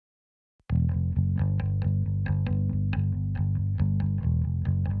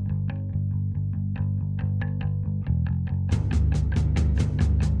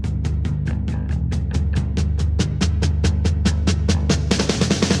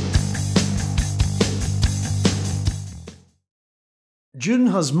Dune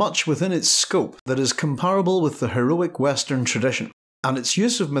has much within its scope that is comparable with the heroic Western tradition, and its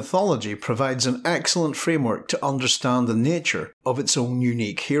use of mythology provides an excellent framework to understand the nature of its own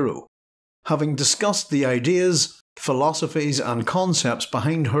unique hero. Having discussed the ideas, philosophies and concepts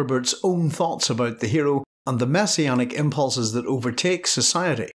behind Herbert's own thoughts about the hero and the messianic impulses that overtake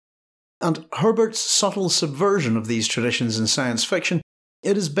society, and Herbert's subtle subversion of these traditions in science fiction,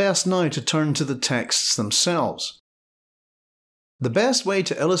 it is best now to turn to the texts themselves. The best way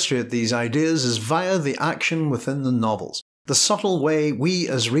to illustrate these ideas is via the action within the novels, the subtle way we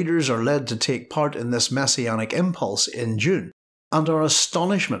as readers are led to take part in this messianic impulse in Dune, and our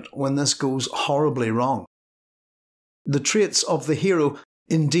astonishment when this goes horribly wrong. The traits of the hero,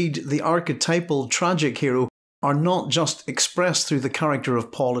 indeed the archetypal tragic hero, are not just expressed through the character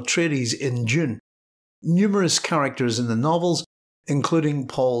of Paul Atreides in Dune. Numerous characters in the novels, including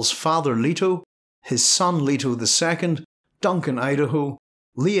Paul's father Leto, his son Leto II, Duncan Idaho,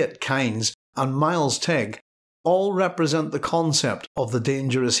 Liet Kynes and Miles Tegg, all represent the concept of the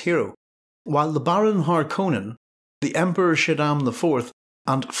dangerous hero, while the Baron Harkonnen, the Emperor Shaddam IV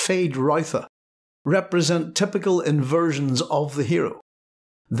and Fade Routha represent typical inversions of the hero.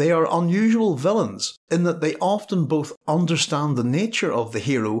 They are unusual villains in that they often both understand the nature of the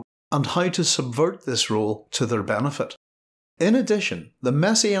hero and how to subvert this role to their benefit. In addition, the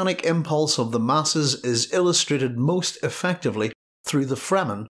messianic impulse of the masses is illustrated most effectively through the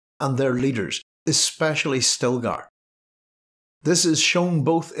Fremen and their leaders, especially Stilgar. This is shown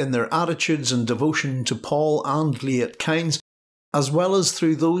both in their attitudes and devotion to Paul and Liet Kynes, as well as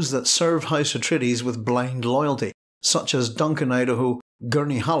through those that serve House Atreides with blind loyalty, such as Duncan Idaho,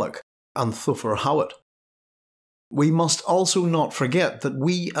 Gurney Halleck and Thufir Hawat. We must also not forget that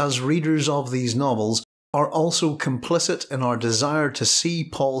we as readers of these novels are also complicit in our desire to see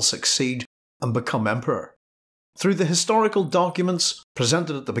Paul succeed and become emperor. Through the historical documents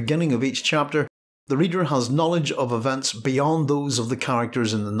presented at the beginning of each chapter, the reader has knowledge of events beyond those of the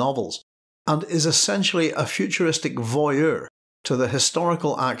characters in the novels, and is essentially a futuristic voyeur to the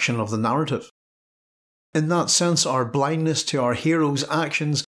historical action of the narrative. In that sense, our blindness to our hero's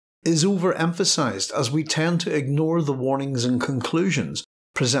actions is overemphasised as we tend to ignore the warnings and conclusions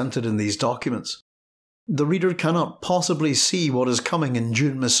presented in these documents. The reader cannot possibly see what is coming in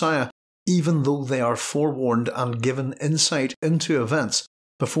Dune Messiah, even though they are forewarned and given insight into events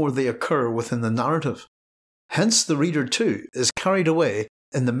before they occur within the narrative. Hence the reader too is carried away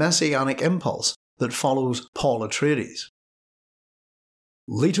in the messianic impulse that follows Paul Atreides.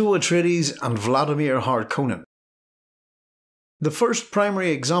 Leto Atreides and Vladimir Harkonnen. The first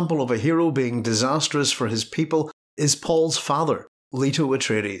primary example of a hero being disastrous for his people is Paul's father, Leto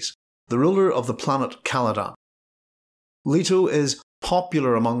Atreides, the ruler of the planet Caladan. Leto is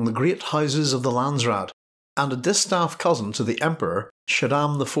popular among the great houses of the Landsraad, and a distaff cousin to the Emperor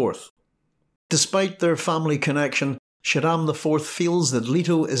Shaddam IV. Despite their family connection, Shaddam IV feels that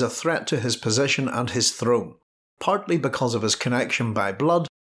Leto is a threat to his position and his throne, partly because of his connection by blood,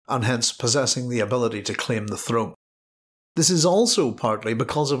 and hence possessing the ability to claim the throne. This is also partly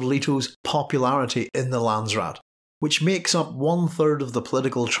because of Leto's popularity in the Landsraad, which makes up 1/3 of the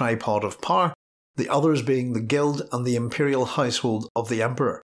political tripod of power, the others being the guild and the imperial household of the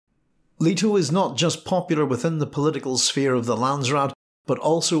Emperor. Leto is not just popular within the political sphere of the Landsraad, but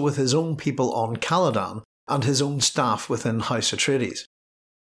also with his own people on Caladan and his own staff within House Atreides.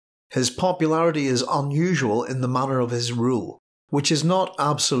 His popularity is unusual in the manner of his rule, which is not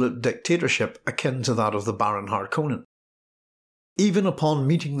absolute dictatorship akin to that of the Baron Harkonnen. Even upon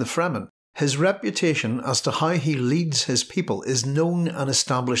meeting the Fremen, his reputation as to how he leads his people is known and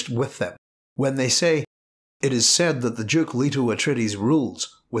established with them, when they say, "It is said that the Duke Leto Atreides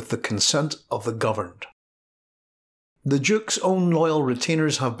rules with the consent of the governed." The Duke's own loyal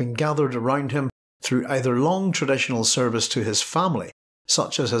retainers have been gathered around him through either long traditional service to his family,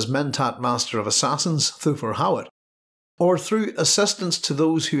 such as his Mentat Master of Assassins, Thufir Hawat, or through assistance to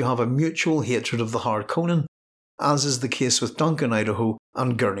those who have a mutual hatred of the Harkonnen, as is the case with Duncan Idaho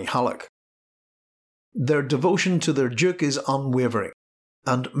and Gurney Halleck. Their devotion to their Duke is unwavering,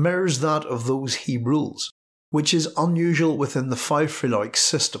 and mirrors that of those he rules, which is unusual within the Faughfreloik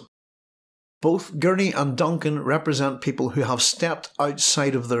system. Both Gurney and Duncan represent people who have stepped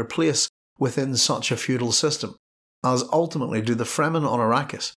outside of their place within such a feudal system, as ultimately do the Fremen on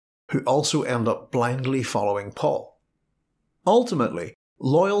Arrakis, who also end up blindly following Paul. Ultimately,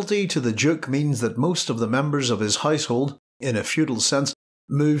 loyalty to the Duke means that most of the members of his household, in a feudal sense,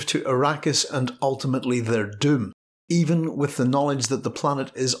 move to Arrakis and ultimately their doom, even with the knowledge that the planet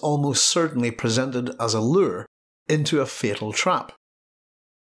is almost certainly presented as a lure into a fatal trap.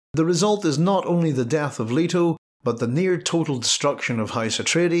 The result is not only the death of Leto, but the near-total destruction of House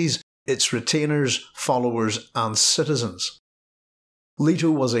Atreides, its retainers, followers and citizens.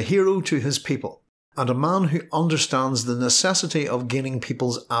 Leto was a hero to his people, and a man who understands the necessity of gaining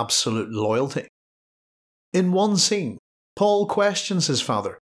people's absolute loyalty. In one scene, Paul questions his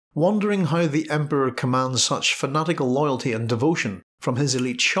father, wondering how the Emperor commands such fanatical loyalty and devotion from his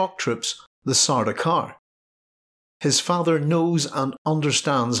elite shock troops, the Sardaukar. His father knows and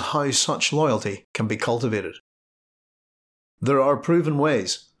understands how such loyalty can be cultivated. There are proven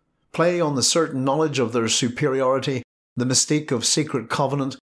ways. Play on the certain knowledge of their superiority, the mystique of secret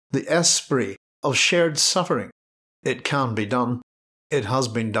covenant, the esprit of shared suffering. It can be done. It has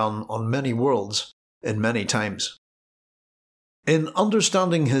been done on many worlds, in many times. In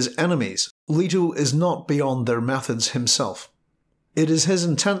understanding his enemies, Leto is not beyond their methods himself. It is his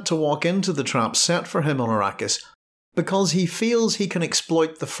intent to walk into the trap set for him on Arrakis because he feels he can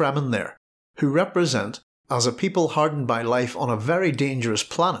exploit the Fremen there, who represent, as a people hardened by life on a very dangerous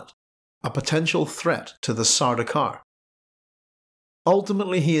planet, a potential threat to the Sardaukar.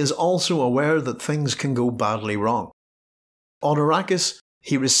 Ultimately, he is also aware that things can go badly wrong. On Arrakis,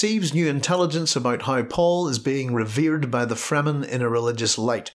 he receives new intelligence about how Paul is being revered by the Fremen in a religious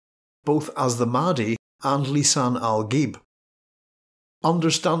light, both as the Mahdi and Lisan al-Gaib.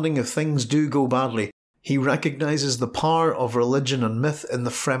 Understanding if things do go badly, he recognises the power of religion and myth in the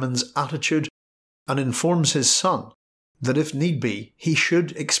Fremen's attitude and informs his son that if need be, he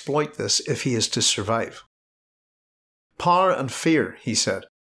should exploit this if he is to survive. Power and fear, he said,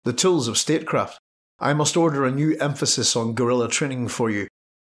 the tools of statecraft. I must order a new emphasis on guerrilla training for you.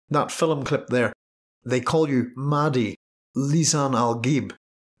 That film clip there, they call you Mahdi, Lisan al-Gaib.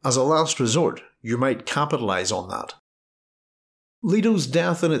 As a last resort, you might capitalise on that. Leto's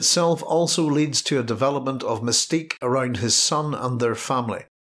death in itself also leads to a development of mystique around his son and their family.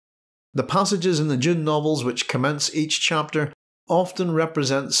 The passages in the Dune novels which commence each chapter often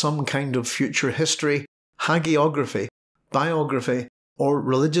represent some kind of future history, hagiography, biography, or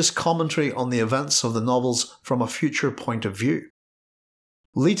religious commentary on the events of the novels from a future point of view.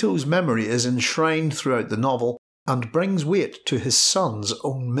 Leto's memory is enshrined throughout the novel and brings weight to his son's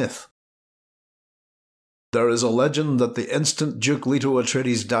own myth. There is a legend that the instant Duke Leto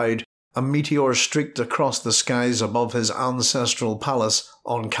Atreides died, a meteor streaked across the skies above his ancestral palace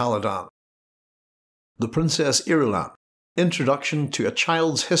on Caladan. The Princess Irulan, Introduction to a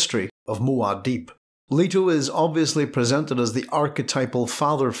Child's History of Muad'Dib. Leto is obviously presented as the archetypal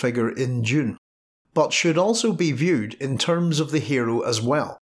father figure in Dune, but should also be viewed in terms of the hero as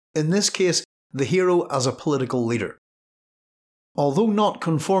well, in this case the hero as a political leader. Although not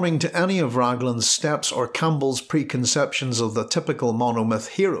conforming to any of Raglan's steps or Campbell's preconceptions of the typical monomyth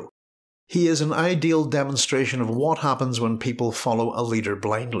hero, he is an ideal demonstration of what happens when people follow a leader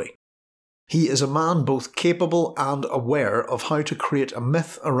blindly. He is a man both capable and aware of how to create a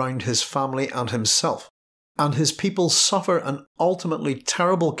myth around his family and himself, and his people suffer an ultimately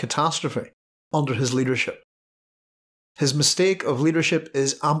terrible catastrophe under his leadership. His mistake of leadership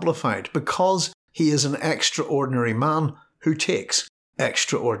is amplified because he is an extraordinary man who takes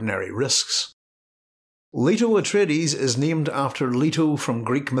extraordinary risks. Leto Atreides is named after Leto from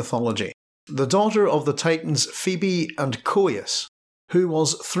Greek mythology, the daughter of the titans Phoebe and Coeus, who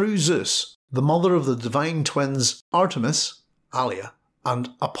was through Zeus the mother of the divine twins Artemis, Alia, and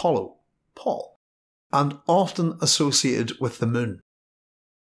Apollo, Paul, and often associated with the moon.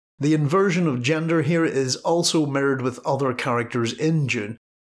 The inversion of gender here is also mirrored with other characters in Dune,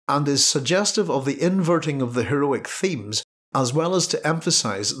 and is suggestive of the inverting of the heroic themes as well as to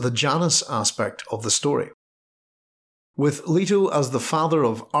emphasise the Janus aspect of the story. With Leto as the father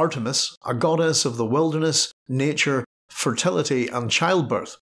of Artemis, a goddess of the wilderness, nature, fertility and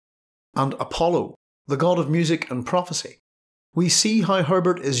childbirth, and Apollo, the god of music and prophecy, we see how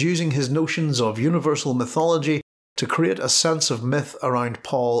Herbert is using his notions of universal mythology to create a sense of myth around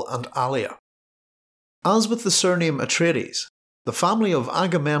Paul and Alia. As with the surname Atreides, the family of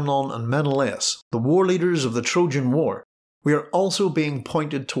Agamemnon and Menelaus, the war leaders of the Trojan War, we are also being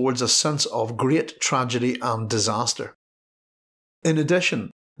pointed towards a sense of great tragedy and disaster. In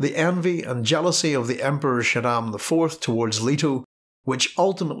addition, the envy and jealousy of the Emperor Shaddam IV towards Leto, which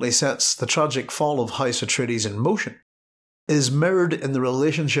ultimately sets the tragic fall of House Atreides in motion, is mirrored in the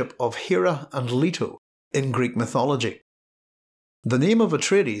relationship of Hera and Leto in Greek mythology. The name of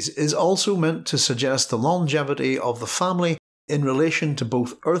Atreides is also meant to suggest the longevity of the family in relation to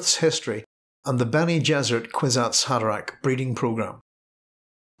both Earth's history and the Bene Gesserit Kwisatz Haderach breeding program.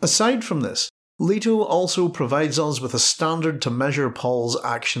 Aside from this, Leto also provides us with a standard to measure Paul's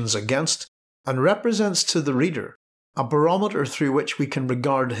actions against, and represents to the reader a barometer through which we can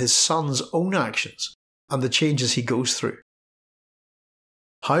regard his son's own actions and the changes he goes through.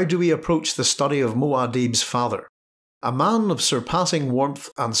 How do we approach the study of Muad'Dib's father? A man of surpassing warmth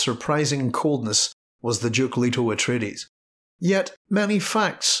and surprising coldness was the Duke Leto Atreides. Yet many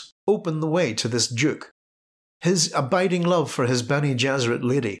facts open the way to this Duke. His abiding love for his Bene Gesserit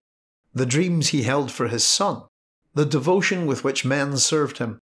lady, the dreams he held for his son, the devotion with which men served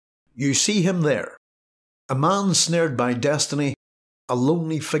him. You see him there, a man snared by destiny, a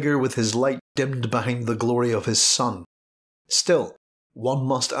lonely figure with his light dimmed behind the glory of his son. Still, one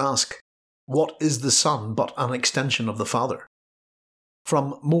must ask, what is the son but an extension of the father?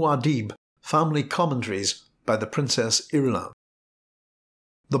 From Muad'Dib, Family Commentaries by the Princess Irulan.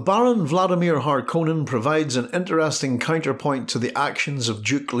 The Baron Vladimir Harkonnen provides an interesting counterpoint to the actions of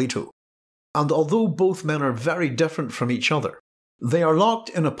Duke Leto, and although both men are very different from each other, they are locked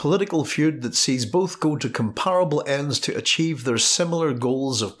in a political feud that sees both go to comparable ends to achieve their similar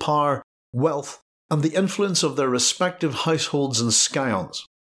goals of power, wealth, and the influence of their respective households and scions.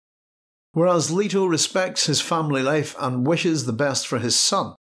 Whereas Leto respects his family life and wishes the best for his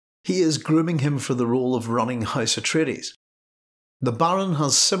son, he is grooming him for the role of running House Atreides. The Baron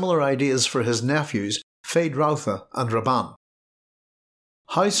has similar ideas for his nephews, Feyd-Rautha and Rabban.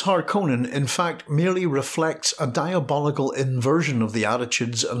 House Harkonnen in fact merely reflects a diabolical inversion of the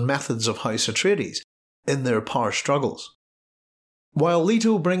attitudes and methods of House Atreides in their power struggles. While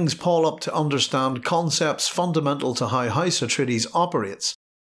Leto brings Paul up to understand concepts fundamental to how House Atreides operates,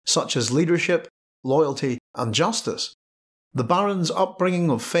 such as leadership, loyalty and justice, the Baron's upbringing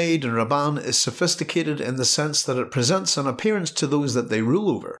of Feyd and Rabban is sophisticated in the sense that it presents an appearance to those that they rule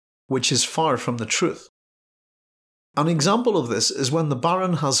over, which is far from the truth. An example of this is when the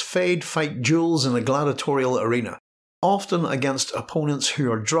Baron has Feyd fight duels in a gladiatorial arena, often against opponents who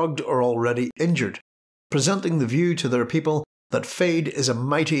are drugged or already injured, presenting the view to their people that Feyd is a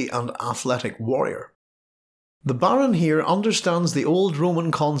mighty and athletic warrior. The Baron here understands the old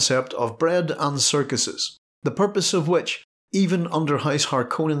Roman concept of bread and circuses, the purpose of which, even under House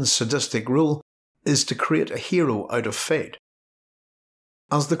Harkonnen's sadistic rule, is to create a hero out of Feyd.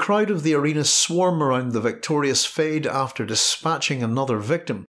 As the crowd of the arena swarm around the victorious Feyd after dispatching another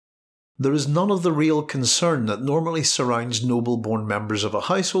victim, there is none of the real concern that normally surrounds noble-born members of a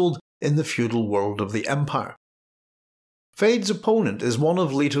household in the feudal world of the Empire. Feyd's opponent is one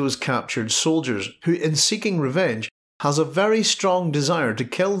of Leto's captured soldiers who, in seeking revenge, has a very strong desire to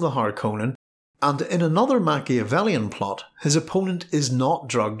kill the Harkonnen, and in another Machiavellian plot, his opponent is not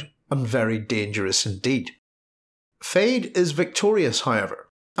drugged and very dangerous indeed. Feyd is victorious, however,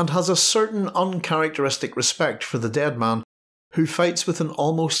 and has a certain uncharacteristic respect for the dead man who fights with an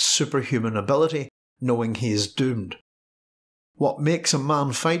almost superhuman ability, knowing he is doomed. What makes a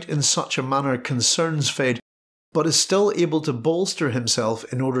man fight in such a manner concerns Feyd, but is still able to bolster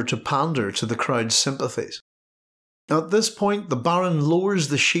himself in order to pander to the crowd's sympathies. At this point, the Baron lowers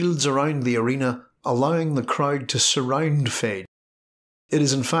the shields around the arena, allowing the crowd to surround Feyd. It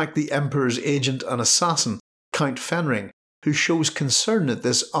is in fact the Emperor's agent and assassin, Count Fenring, who shows concern at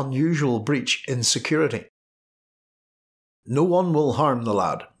this unusual breach in security. "No one will harm the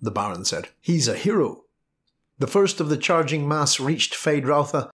lad," the Baron said. "He's a hero." The first of the charging mass reached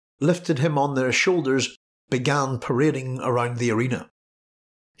Feyd-Rautha, lifted him on their shoulders, began parading around the arena.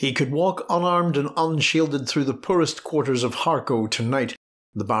 "He could walk unarmed and unshielded through the poorest quarters of Harko tonight,"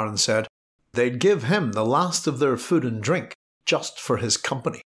 the Baron said. "They'd give him the last of their food and drink, just for his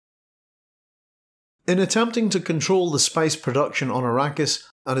company." In attempting to control the spice production on Arrakis,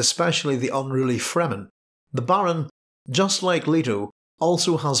 and especially the unruly Fremen, the Baron, just like Leto,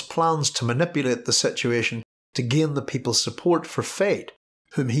 also has plans to manipulate the situation to gain the people's support for Feyd,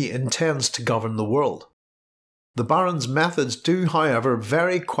 whom he intends to govern the world. The Baron's methods do, however,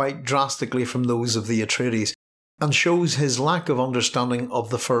 vary quite drastically from those of the Atreides, and shows his lack of understanding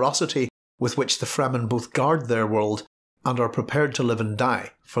of the ferocity with which the Fremen both guard their world and are prepared to live and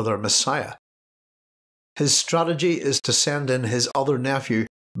die for their Messiah. His strategy is to send in his other nephew,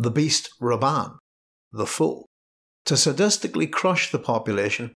 the beast Rabban, the foe, to sadistically crush the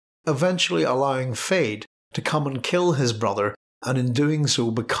population, eventually allowing Feyd to come and kill his brother and in doing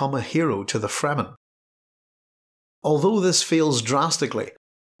so become a hero to the Fremen. Although this fails drastically,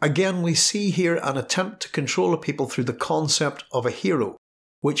 again we see here an attempt to control a people through the concept of a hero,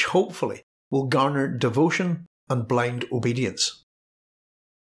 which hopefully will garner devotion and blind obedience.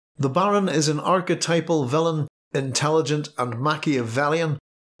 The Baron is an archetypal villain, intelligent and Machiavellian,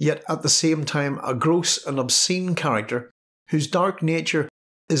 yet at the same time a gross and obscene character whose dark nature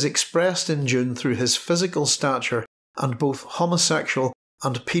is expressed in Dune through his physical stature and both homosexual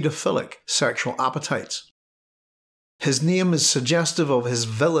and paedophilic sexual appetites. His name is suggestive of his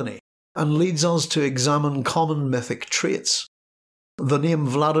villainy, and leads us to examine common mythic traits. The name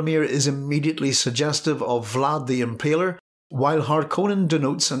Vladimir is immediately suggestive of Vlad the Impaler, while Harkonnen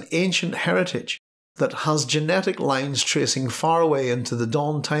denotes an ancient heritage that has genetic lines tracing far away into the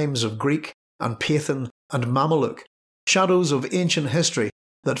dawn times of Greek and Pathan and Mameluke, shadows of ancient history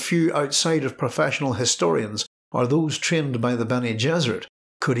that few outside of professional historians or those trained by the Bene Gesserit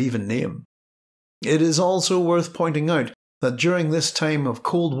could even name. It is also worth pointing out that during this time of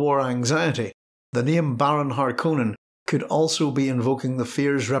Cold War anxiety, the name Baron Harkonnen could also be invoking the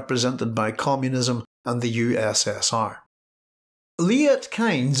fears represented by communism and the USSR. Liet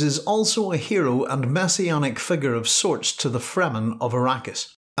Kynes is also a hero and messianic figure of sorts to the Fremen of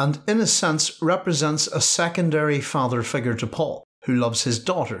Arrakis, and in a sense represents a secondary father figure to Paul, who loves his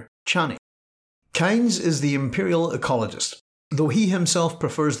daughter, Chani. Kynes is the imperial ecologist, though he himself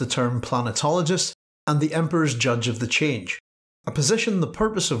prefers the term planetologist and the Emperor's judge of the change, a position the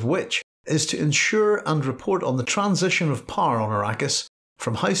purpose of which is to ensure and report on the transition of power on Arrakis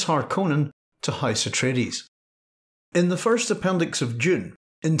from House Harkonnen to House Atreides. In the first appendix of Dune,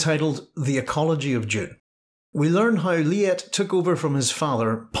 entitled The Ecology of Dune, we learn how Liet took over from his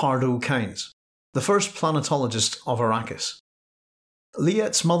father, Ph.D. Kynes, the first planetologist of Arrakis.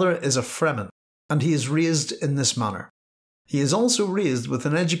 Liet's mother is a Fremen, and he is raised in this manner. He is also raised with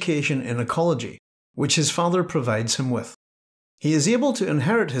an education in ecology, which his father provides him with. He is able to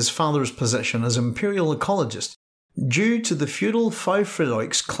inherit his father's position as imperial ecologist due to the feudal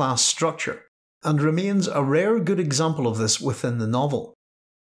Faufreloix class structure, and remains a rare good example of this within the novel.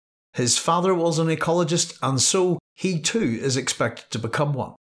 His father was an ecologist, and so he too is expected to become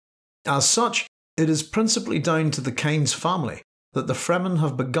one. As such, it is principally down to the Kynes family that the Fremen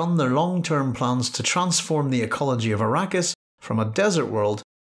have begun their long-term plans to transform the ecology of Arrakis from a desert world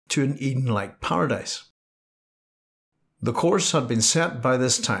to an Eden-like paradise. The course had been set by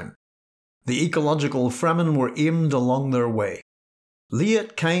this time. The ecological Fremen were aimed along their way.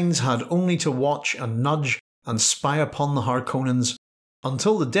 Liet Kynes had only to watch and nudge and spy upon the Harkonnens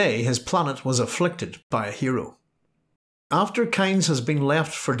until the day his planet was afflicted by a hero. After Kynes has been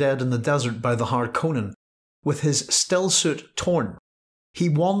left for dead in the desert by the Harkonnen, with his still suit torn, he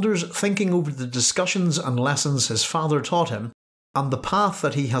wanders thinking over the discussions and lessons his father taught him and the path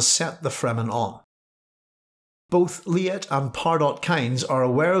that he has set the Fremen on. Both Liet and Ph.D. Kynes are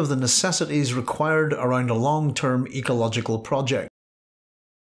aware of the necessities required around a long-term ecological project.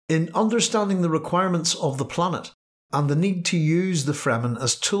 In understanding the requirements of the planet and the need to use the Fremen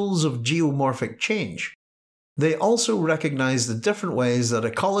as tools of geomorphic change, they also recognise the different ways that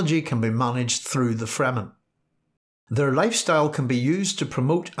ecology can be managed through the Fremen. Their lifestyle can be used to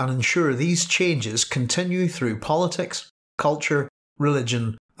promote and ensure these changes continue through politics, culture,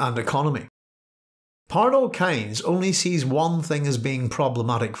 religion and economy. Ph.D. Kynes only sees one thing as being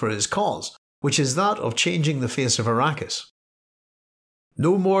problematic for his cause, which is that of changing the face of Arrakis.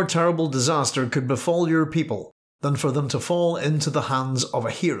 No more terrible disaster could befall your people than for them to fall into the hands of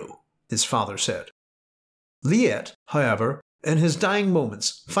a hero, his father said. Liet, however, in his dying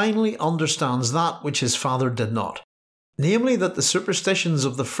moments, finally understands that which his father did not, namely that the superstitions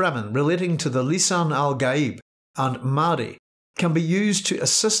of the Fremen relating to the Lisan al-Gaib and Mahdi can be used to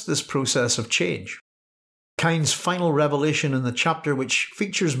assist this process of change. Kynes' final revelation in the chapter which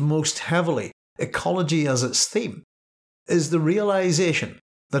features most heavily ecology as its theme is the realisation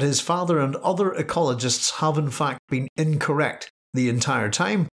that his father and other ecologists have in fact been incorrect the entire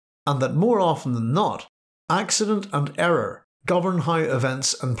time, and that more often than not, accident and error govern how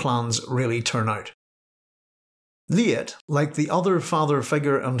events and plans really turn out. Liet, like the other father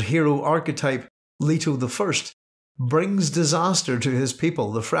figure and hero archetype Leto I, brings disaster to his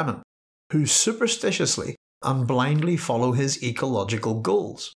people, the Fremen, who superstitiously and blindly follow his ecological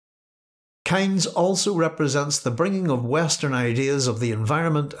goals. Kynes also represents the bringing of Western ideas of the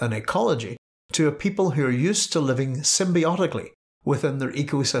environment and ecology to a people who are used to living symbiotically within their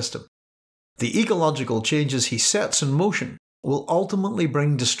ecosystem. The ecological changes he sets in motion will ultimately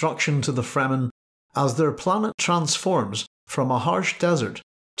bring destruction to the Fremen as their planet transforms from a harsh desert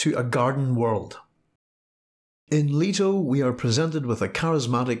to a garden world. In Leto, we are presented with a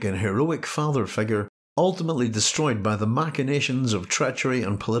charismatic and heroic father figure ultimately destroyed by the machinations of treachery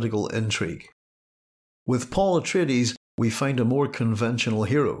and political intrigue. With Paul Atreides, we find a more conventional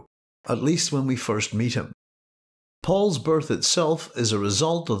hero, at least when we first meet him. Paul's birth itself is a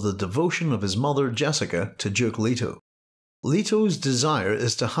result of the devotion of his mother Jessica to Duke Leto. Leto's desire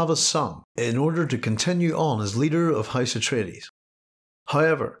is to have a son in order to continue on as leader of House Atreides.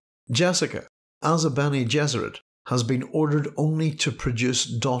 However, Jessica, as a Bene Gesserit, has been ordered only to produce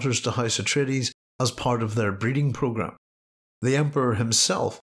daughters to House Atreides as part of their breeding program. The Emperor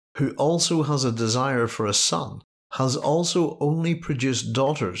himself who also has a desire for a son, has also only produced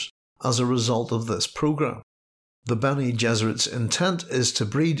daughters as a result of this program. The Bene Gesserit's intent is to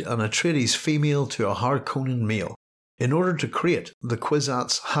breed an Atreides female to a Harkonnen male, in order to create the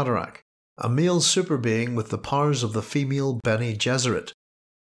Kwisatz Haderach, a male super being with the powers of the female Bene Gesserit.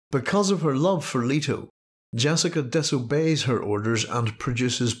 Because of her love for Leto, Jessica disobeys her orders and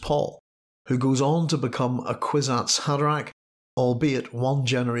produces Paul, who goes on to become a Kwisatz Haderach, albeit one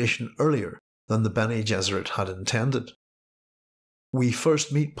generation earlier than the Bene Gesserit had intended. We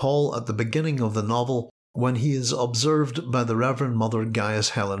first meet Paul at the beginning of the novel when he is observed by the Reverend Mother Gaius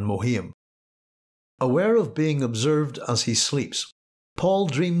Helen Mohiam. Aware of being observed as he sleeps, Paul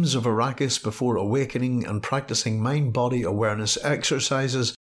dreams of Arrakis before awakening and practicing mind-body awareness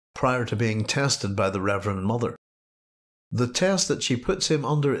exercises prior to being tested by the Reverend Mother. The test that she puts him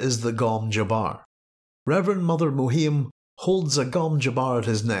under is the Gom Jabbar. Reverend Mother Mohiam holds a Gom Jabbar at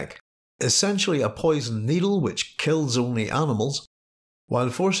his neck, essentially a poison needle which kills only animals, while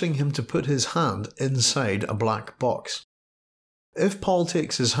forcing him to put his hand inside a black box. If Paul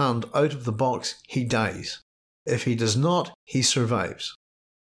takes his hand out of the box, he dies. If he does not, he survives.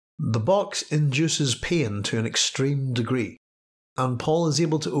 The box induces pain to an extreme degree, and Paul is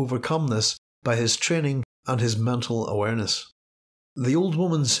able to overcome this by his training and his mental awareness. The old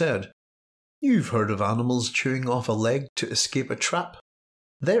woman said, "You've heard of animals chewing off a leg to escape a trap?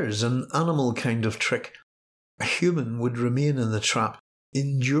 There's an animal kind of trick. A human would remain in the trap,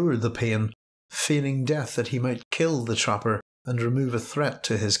 endure the pain, feigning death that he might kill the trapper and remove a threat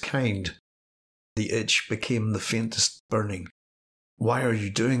to his kind." The itch became the faintest burning. "Why are you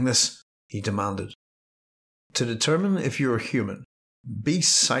doing this?" he demanded. "To determine if you're human. Be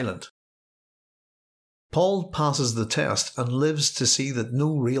silent." Paul passes the test and lives to see that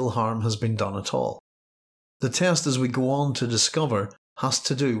no real harm has been done at all. The test, as we go on to discover, has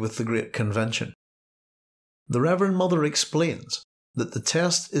to do with the Great Convention. The Reverend Mother explains that the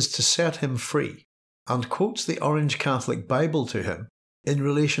test is to set him free, and quotes the Orange Catholic Bible to him in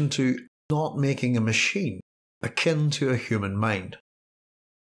relation to not making a machine akin to a human mind.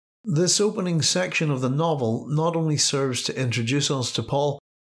 This opening section of the novel not only serves to introduce us to Paul,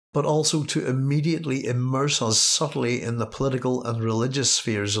 but also to immediately immerse us subtly in the political and religious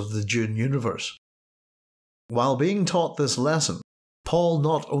spheres of the Dune universe. While being taught this lesson, Paul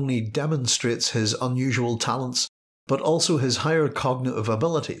not only demonstrates his unusual talents, but also his higher cognitive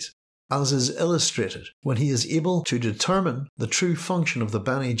abilities, as is illustrated when he is able to determine the true function of the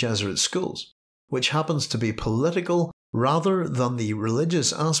Bene Gesserit schools, which happens to be political rather than the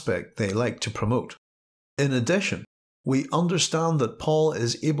religious aspect they like to promote. In addition, we understand that Paul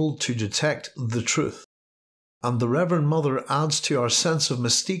is able to detect the truth, and the Reverend Mother adds to our sense of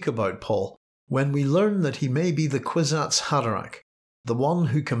mystique about Paul when we learn that he may be the Kwisatz Haderach, the one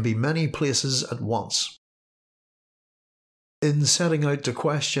who can be many places at once. In setting out to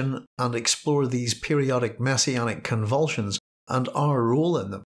question and explore these periodic messianic convulsions and our role in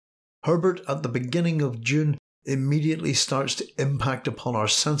them, Herbert at the beginning of Dune immediately starts to impact upon our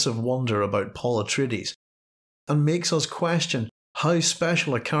sense of wonder about Paul Atreides, and makes us question how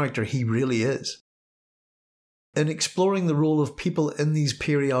special a character he really is. In exploring the role of people in these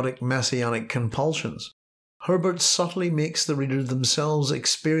periodic messianic compulsions, Herbert subtly makes the reader themselves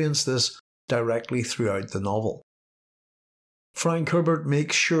experience this directly throughout the novel. Frank Herbert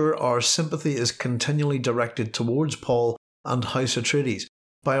makes sure our sympathy is continually directed towards Paul and House Atreides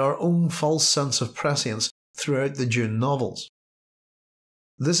by our own false sense of prescience throughout the Dune novels.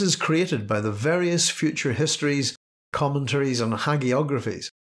 This is created by the various future histories, commentaries and hagiographies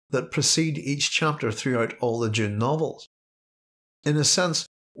that precede each chapter throughout all the Dune novels. In a sense,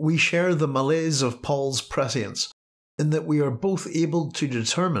 we share the malaise of Paul's prescience in that we are both able to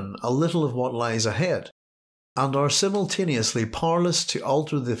determine a little of what lies ahead, and are simultaneously powerless to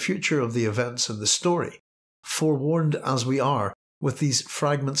alter the future of the events in the story, forewarned as we are with these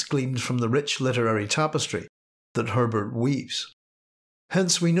fragments gleaned from the rich literary tapestry that Herbert weaves.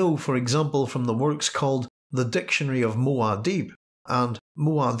 Hence we know, for example, from the works called The Dictionary of Muad'Dib and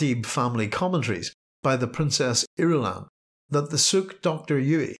Muad'Dib Family Commentaries by the Princess Irulan, that the Suk Dr.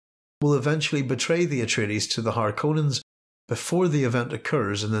 Yui will eventually betray the Atreides to the Harkonnens before the event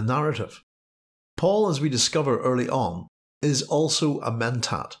occurs in the narrative. Paul, as we discover early on, is also a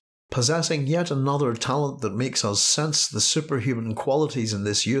mentat, possessing yet another talent that makes us sense the superhuman qualities in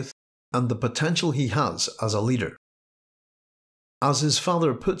this youth and the potential he has as a leader. As his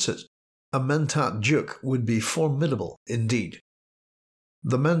father puts it, a mentat duke would be formidable indeed.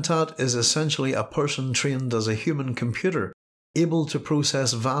 The mentat is essentially a person trained as a human computer, able to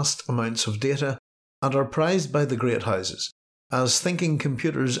process vast amounts of data, and are prized by the great houses, as thinking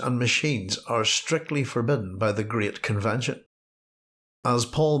computers and machines are strictly forbidden by the Great Convention. As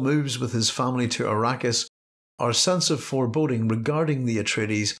Paul moves with his family to Arrakis, our sense of foreboding regarding the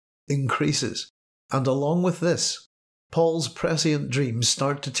Atreides increases, and along with this, Paul's prescient dreams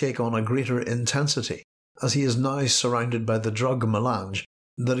start to take on a greater intensity, as he is now surrounded by the drug melange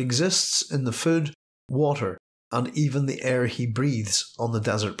that exists in the food, water, and even the air he breathes on the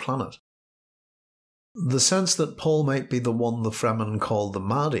desert planet. The sense that Paul might be the one the Fremen call the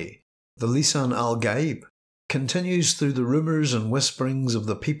Mahdi, the Lisan al-Gaib, continues through the rumours and whisperings of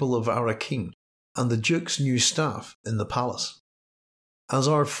the people of Arrakeen and the Duke's new staff in the palace. As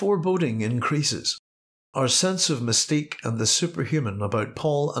our foreboding increases, our sense of mystique and the superhuman about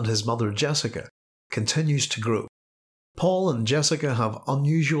Paul and his mother Jessica continues to grow. Paul and Jessica have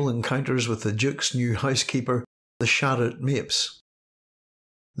unusual encounters with the Duke's new housekeeper, the Shadut Mapes.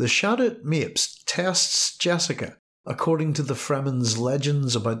 The Shadut Mapes tests Jessica according to the Fremen's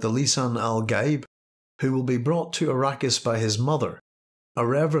legends about the Lisan al-Gaib, who will be brought to Arrakis by his mother, a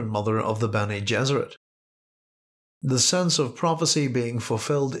reverend mother of the Bene Gesserit. The sense of prophecy being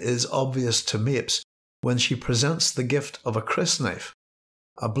fulfilled is obvious to Mapes when she presents the gift of a crysknife,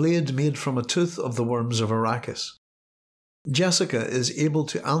 a blade made from a tooth of the worms of Arrakis. Jessica is able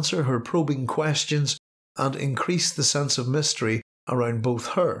to answer her probing questions and increase the sense of mystery around both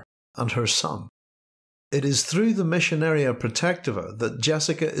her and her son. It is through the Missionaria Protectiva that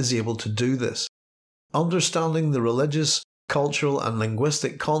Jessica is able to do this, understanding the religious, cultural and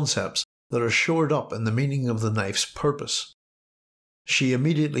linguistic concepts that are shored up in the meaning of the knife's purpose. She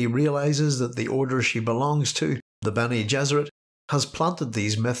immediately realises that the order she belongs to, the Bene Gesserit, has planted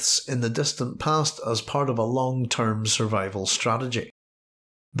these myths in the distant past as part of a long-term survival strategy.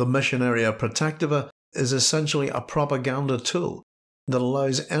 The Missionaria Protectiva is essentially a propaganda tool that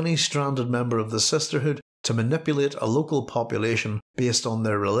allows any stranded member of the Sisterhood to manipulate a local population based on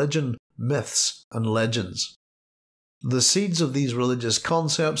their religion, myths and legends. The seeds of these religious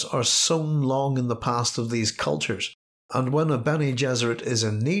concepts are sown long in the past of these cultures, and when a Bene Gesserit is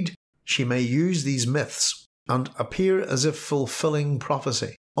in need, she may use these myths and appear as if fulfilling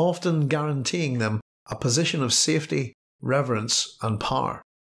prophecy, often guaranteeing them a position of safety, reverence and power.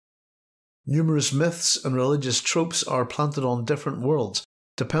 Numerous myths and religious tropes are planted on different worlds,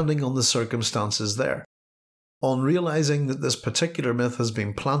 depending on the circumstances there. On realising that this particular myth has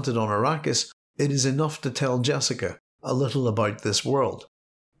been planted on Arrakis, it is enough to tell Jessica a little about this world.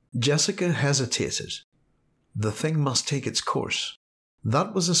 Jessica hesitated. The thing must take its course.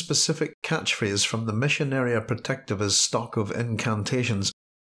 That was a specific catchphrase from the Missionaria Protectiva's stock of incantations,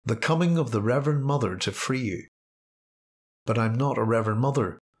 the coming of the Reverend Mother to free you. But I'm not a Reverend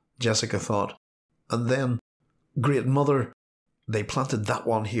Mother, Jessica thought. And then, Great Mother, they planted that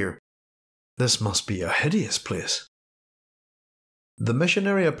one here. This must be a hideous place. The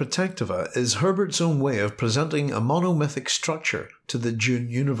Missionaria Protectiva is Herbert's own way of presenting a monomythic structure to the Dune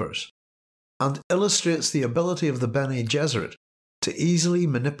universe, and illustrates the ability of the Bene Gesserit to easily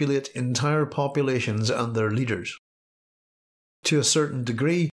manipulate entire populations and their leaders. To a certain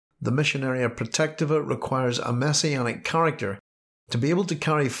degree, the Missionaria Protectiva requires a messianic character to be able to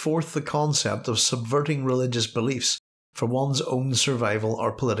carry forth the concept of subverting religious beliefs for one's own survival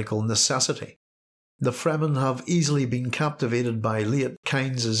or political necessity. The Fremen have easily been captivated by Liet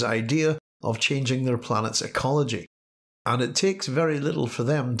Kynes' idea of changing their planet's ecology, and it takes very little for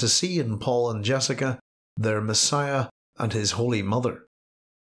them to see in Paul and Jessica their Messiah and his Holy Mother.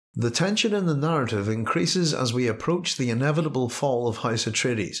 The tension in the narrative increases as we approach the inevitable fall of House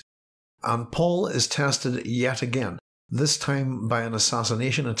Atreides, and Paul is tested yet again, this time by an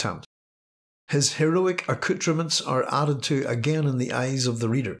assassination attempt. His heroic accoutrements are added to again in the eyes of the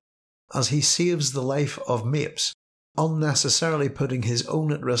reader, as he saves the life of Mapes, unnecessarily putting his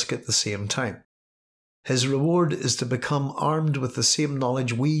own at risk at the same time. His reward is to become armed with the same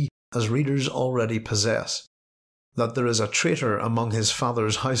knowledge we, as readers, already possess, that there is a traitor among his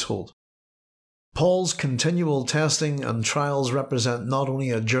father's household. Paul's continual testing and trials represent not only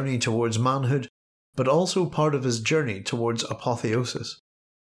a journey towards manhood, but also part of his journey towards apotheosis.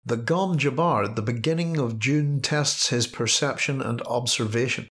 The Gom Jabbar at the beginning of Dune tests his perception and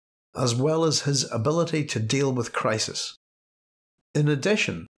observation, as well as his ability to deal with crisis. In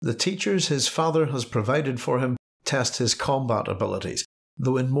addition, the teachers his father has provided for him test his combat abilities,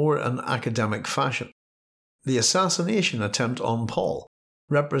 though in more an academic fashion. The assassination attempt on Paul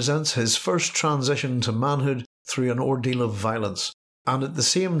represents his first transition to manhood through an ordeal of violence, and at the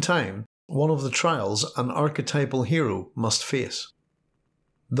same time, one of the trials an archetypal hero must face.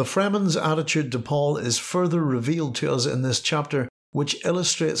 The Fremen's attitude to Paul is further revealed to us in this chapter, which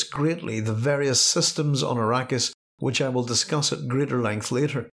illustrates greatly the various systems on Arrakis which I will discuss at greater length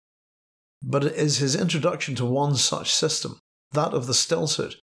later. But it is his introduction to one such system, that of the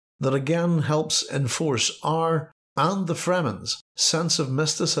stillsuit, that again helps enforce our and the Fremen's sense of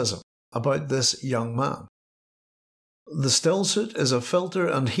mysticism about this young man. The stillsuit is a filter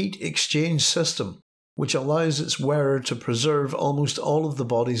and heat exchange system which allows its wearer to preserve almost all of the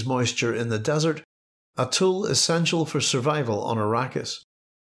body's moisture in the desert, a tool essential for survival on Arrakis.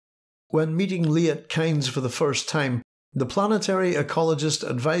 When meeting Liet Kynes for the first time, the planetary ecologist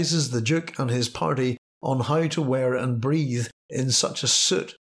advises the Duke and his party on how to wear and breathe in such a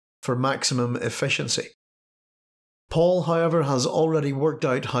suit for maximum efficiency. Paul, however, has already worked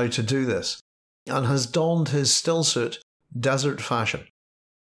out how to do this, and has donned his stillsuit desert fashion.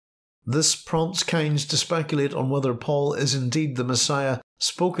 This prompts Kynes to speculate on whether Paul is indeed the Messiah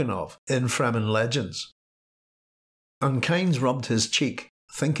spoken of in Fremen legends. And Kynes rubbed his cheek,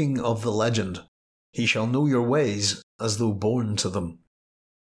 thinking of the legend, "He shall know your ways as though born to them."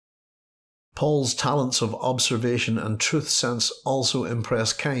 Paul's talents of observation and truth sense also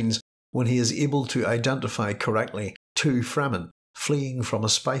impress Kynes when he is able to identify correctly two Fremen fleeing from a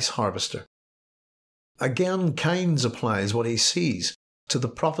spice harvester. Again, Kynes applies what he sees to the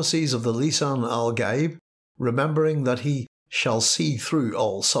prophecies of the Lisan al-Gaib, remembering that he shall see through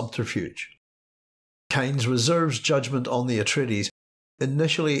all subterfuge. Kynes reserves judgment on the Atreides,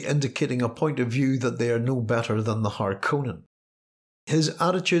 initially indicating a point of view that they are no better than the Harkonnen. His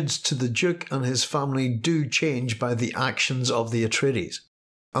attitudes to the Duke and his family do change by the actions of the Atreides,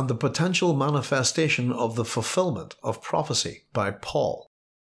 and the potential manifestation of the fulfillment of prophecy by Paul.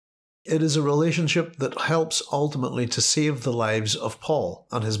 It is a relationship that helps ultimately to save the lives of Paul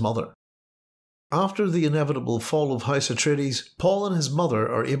and his mother. After the inevitable fall of House Atreides, Paul and his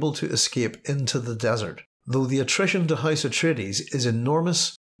mother are able to escape into the desert, though the attrition to House Atreides is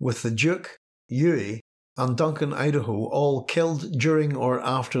enormous, with the Duke, Yui, and Duncan Idaho all killed during or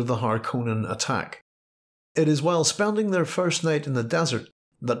after the Harkonnen attack. It is while spending their first night in the desert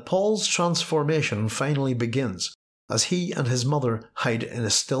that Paul's transformation finally begins, as he and his mother hide in a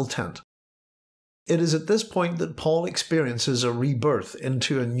still tent. It is at this point that Paul experiences a rebirth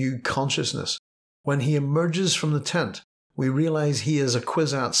into a new consciousness. When he emerges from the tent, we realise he is a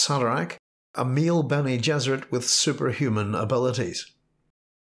Kwisatz Haderach, a male Bene Gesserit with superhuman abilities.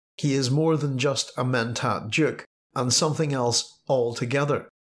 He is more than just a Mentat Duke, and something else altogether.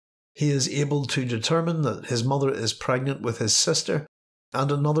 He is able to determine that his mother is pregnant with his sister,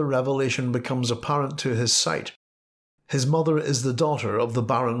 and another revelation becomes apparent to his sight. His mother is the daughter of the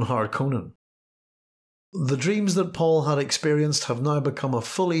Baron Harkonnen. The dreams that Paul had experienced have now become a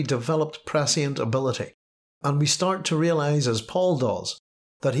fully developed prescient ability, and we start to realise, as Paul does,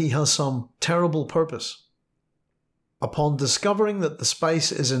 that he has some terrible purpose. Upon discovering that the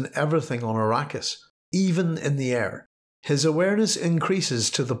spice is in everything on Arrakis, even in the air, his awareness increases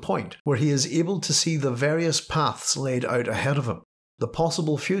to the point where he is able to see the various paths laid out ahead of him, the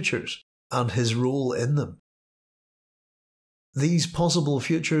possible futures, and his role in them. These possible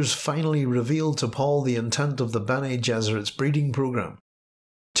futures finally reveal to Paul the intent of the Bene Gesserit's breeding program: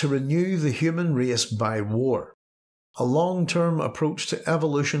 to renew the human race by war, a long-term approach to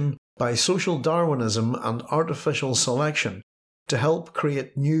evolution by social Darwinism and artificial selection to help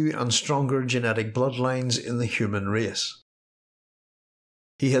create new and stronger genetic bloodlines in the human race.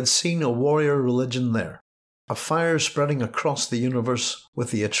 He had seen a warrior religion there, a fire spreading across the universe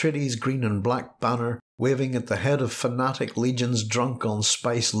with the Atreides green and black banner waving at the head of fanatic legions drunk on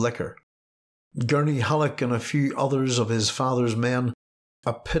spice liquor. Gurney Halleck and a few others of his father's men,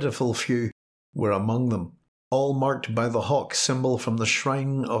 a pitiful few, were among them, all marked by the hawk symbol from the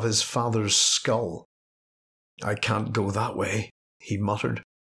shrine of his father's skull. "I can't go that way," he muttered.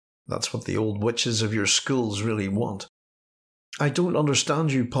 "That's what the old witches of your schools really want." "I don't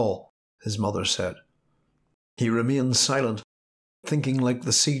understand you, Paul," his mother said. He remained silent, thinking like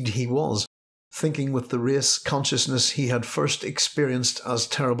the seed he was, thinking with the race consciousness he had first experienced as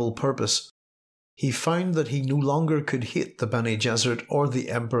terrible purpose. He found that he no longer could hate the Bene Gesserit or the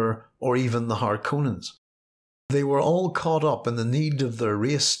Emperor or even the Harkonnens. They were all caught up in the need of their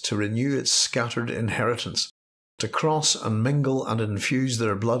race to renew its scattered inheritance, to cross and mingle and infuse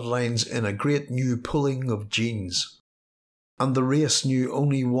their bloodlines in a great new pooling of genes. And the race knew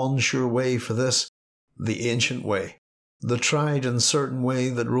only one sure way for this: the ancient way, the tried and certain way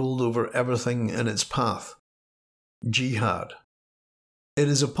that ruled over everything in its path: jihad. It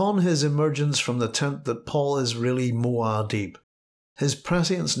is upon his emergence from the tent that Paul is really Muad'Dib, his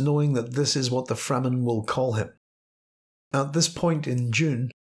prescience knowing that this is what the Fremen will call him. At this point in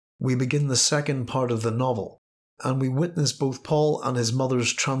Dune, we begin the second part of the novel, and we witness both Paul and his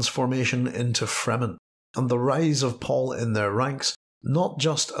mother's transformation into Fremen, and the rise of Paul in their ranks, not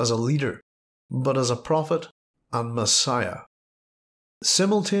just as a leader, but as a prophet and Messiah.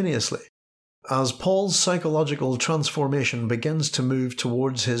 Simultaneously, as Paul's psychological transformation begins to move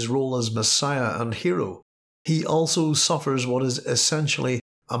towards his role as Messiah and hero, he also suffers what is essentially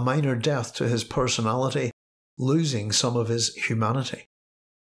a minor death to his personality, losing some of his humanity.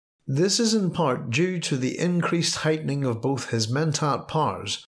 This is in part due to the increased heightening of both his mentat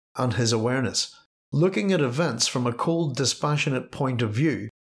powers and his awareness, looking at events from a cold, dispassionate point of view,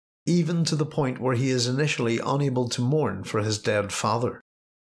 even to the point where he is initially unable to mourn for his dead father.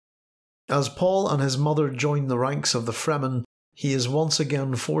 As Paul and his mother join the ranks of the Fremen, he is once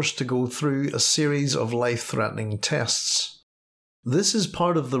again forced to go through a series of life-threatening tests. This is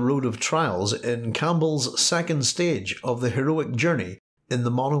part of the road of trials in Campbell's second stage of the heroic journey in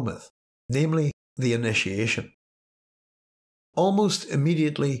the monomyth, namely the initiation. Almost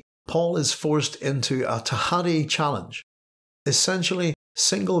immediately, Paul is forced into a Tahaddi challenge, essentially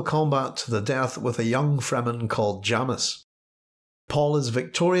single combat to the death with a young Fremen called Jamis. Paul is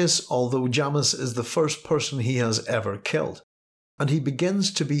victorious, although Jamis is the first person he has ever killed, and he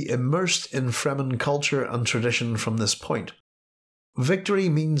begins to be immersed in Fremen culture and tradition from this point. Victory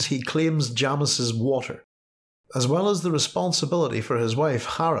means he claims Jamis's water, as well as the responsibility for his wife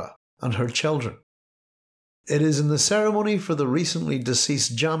Hara and her children. It is in the ceremony for the recently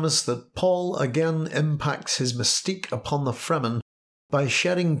deceased Jamis that Paul again impacts his mystique upon the Fremen by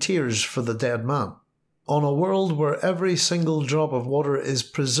shedding tears for the dead man, on a world where every single drop of water is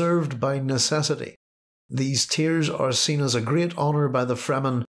preserved by necessity. These tears are seen as a great honour by the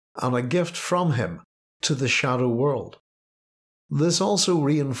Fremen and a gift from him to the shadow world. This also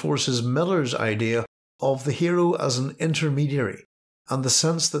reinforces Miller's idea of the hero as an intermediary, and the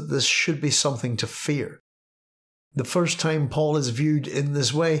sense that this should be something to fear. The first time Paul is viewed in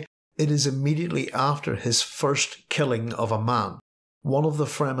this way, it is immediately after his first killing of a man, one of the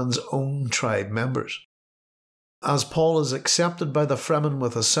Fremen's own tribe members. As Paul is accepted by the Fremen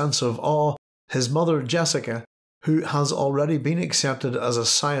with a sense of awe, his mother Jessica, who has already been accepted as a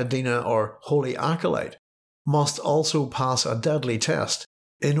Sayadina or holy acolyte, must also pass a deadly test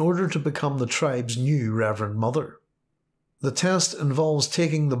in order to become the tribe's new Reverend Mother. The test involves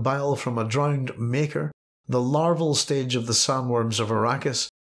taking the bile from a drowned maker, the larval stage of the sandworms of Arrakis,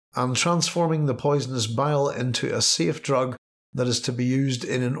 and transforming the poisonous bile into a safe drug that is to be used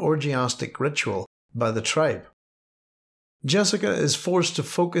in an orgiastic ritual by the tribe. Jessica is forced to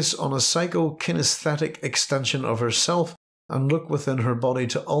focus on a psychokinesthetic extension of herself and look within her body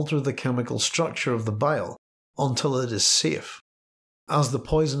to alter the chemical structure of the bile until it is safe. As the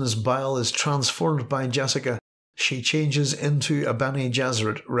poisonous bile is transformed by Jessica, she changes into a Bene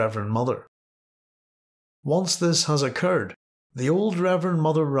Gesserit Reverend Mother. Once this has occurred, the old Reverend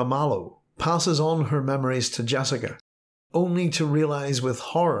Mother Ramallo passes on her memories to Jessica, only to realise with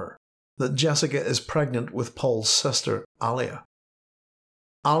horror that Jessica is pregnant with Paul's sister, Alia.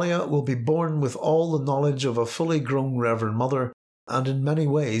 Alia will be born with all the knowledge of a fully grown Reverend Mother, and in many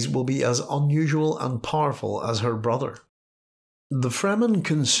ways will be as unusual and powerful as her brother. The Fremen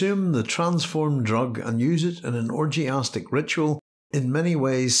consume the transformed drug and use it in an orgiastic ritual, in many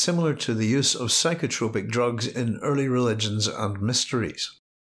ways similar to the use of psychotropic drugs in early religions and mysteries.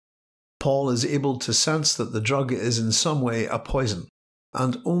 Paul is able to sense that the drug is in some way a poison,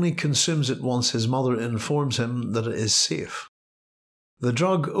 and only consumes it once his mother informs him that it is safe. The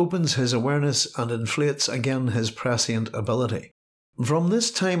drug opens his awareness and inflates again his prescient ability. From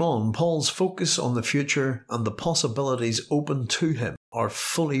this time on, Paul's focus on the future and the possibilities open to him are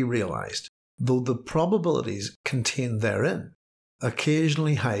fully realised, though the probabilities contained therein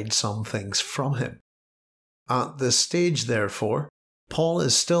occasionally hide some things from him. At this stage, therefore, Paul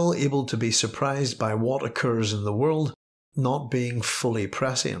is still able to be surprised by what occurs in the world, not being fully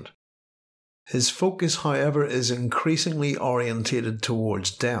prescient. His focus, however, is increasingly orientated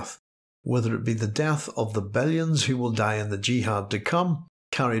towards death, whether it be the death of the billions who will die in the jihad to come,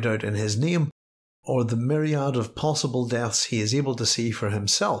 carried out in his name, or the myriad of possible deaths he is able to see for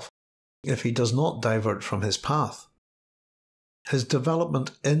himself if he does not divert from his path. His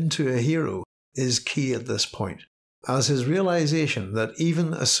development into a hero is key at this point, as his realization that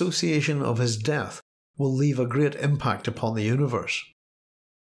even association of his death will leave a great impact upon the universe.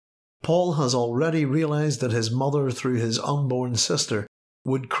 Paul has already realized that his mother, through his unborn sister,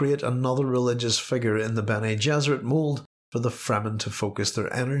 would create another religious figure in the Bene Gesserit mould for the Fremen to focus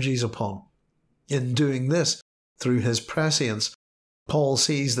their energies upon. In doing this, through his prescience, Paul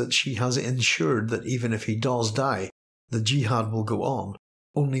sees that she has ensured that even if he does die, the jihad will go on,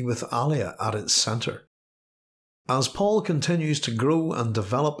 only with Alia at its centre. As Paul continues to grow and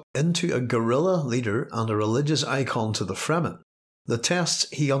develop into a guerrilla leader and a religious icon to the Fremen, the tests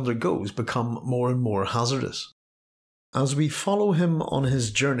he undergoes become more and more hazardous. As we follow him on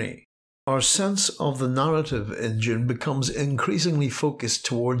his journey, our sense of the narrative in Dune becomes increasingly focused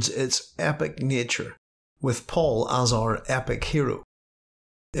towards its epic nature, with Paul as our epic hero.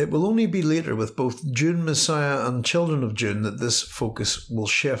 It will only be later with both Dune Messiah and Children of Dune that this focus will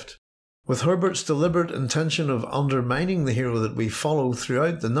shift. With Herbert's deliberate intention of undermining the hero that we follow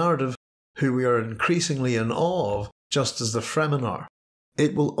throughout the narrative, who we are increasingly in awe of, just as the Fremen are,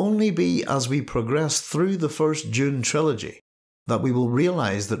 it will only be as we progress through the first Dune trilogy that we will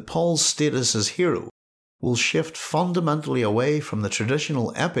realise that Paul's status as hero will shift fundamentally away from the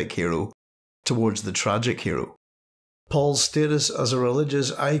traditional epic hero towards the tragic hero. Paul's status as a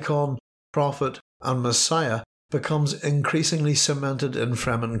religious icon, prophet, and messiah becomes increasingly cemented in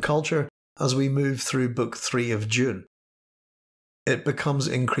Fremen culture as we move through Book 3 of Dune. It becomes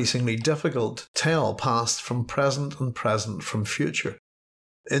increasingly difficult to tell past from present and present from future.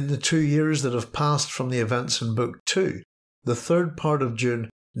 In the 2 years that have passed from the events in Book 2, the third part of Dune,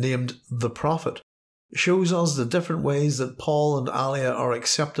 named The Prophet, shows us the different ways that Paul and Alia are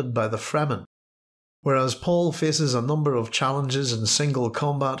accepted by the Fremen. Whereas Paul faces a number of challenges in single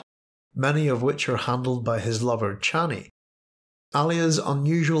combat, many of which are handled by his lover Chani, Alia's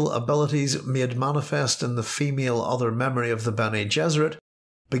unusual abilities made manifest in the female other memory of the Bene Gesserit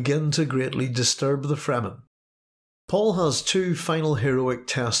begin to greatly disturb the Fremen. Paul has 2 final heroic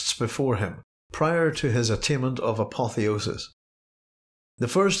tests before him, prior to his attainment of apotheosis. The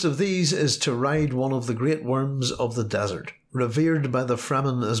first of these is to ride one of the great worms of the desert, revered by the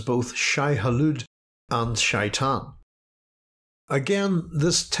Fremen as both Shai-Hulud and Shaitan. Again,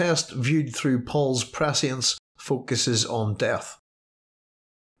 this test viewed through Paul's prescience focuses on death.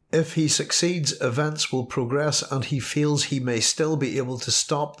 If he succeeds, events will progress and he feels he may still be able to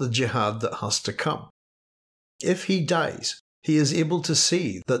stop the jihad that has to come. If he dies, he is able to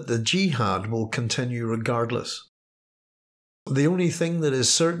see that the jihad will continue regardless. The only thing that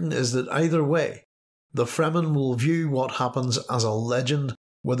is certain is that either way, the Fremen will view what happens as a legend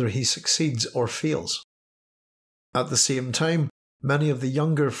whether he succeeds or fails. At the same time, many of the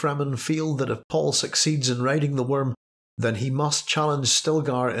younger Fremen feel that if Paul succeeds in riding the worm, then he must challenge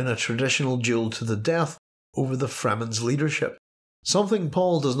Stilgar in a traditional duel to the death over the Fremen's leadership, something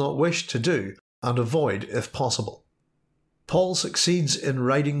Paul does not wish to do and avoid if possible. Paul succeeds in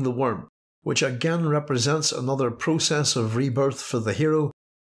riding the worm, which again represents another process of rebirth for the hero,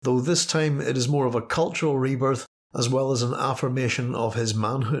 though this time it is more of a cultural rebirth as well as an affirmation of his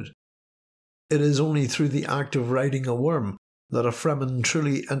manhood. It is only through the act of riding a worm that a Fremen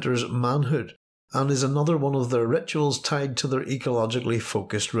truly enters manhood, and is another one of their rituals tied to their ecologically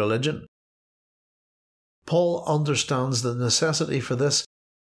focused religion. Paul understands the necessity for this,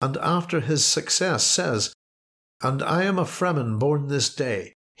 and after his success says, "And I am a Fremen born this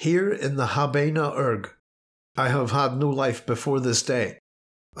day, here in the Habena Urg. I have had no life before this day.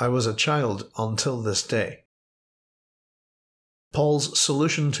 I was a child until this day." Paul's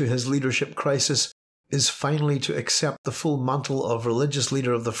solution to his leadership crisis is finally to accept the full mantle of religious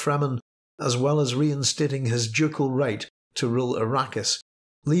leader of the Fremen, as well as reinstating his ducal right to rule Arrakis,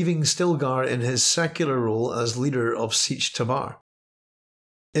 leaving Stilgar in his secular role as leader of Sietch Tabr.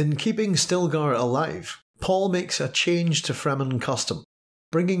 In keeping Stilgar alive, Paul makes a change to Fremen custom,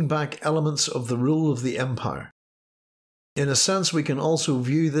 bringing back elements of the rule of the Empire. In a sense, we can also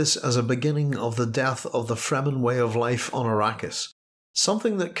view this as a beginning of the death of the Fremen way of life on Arrakis,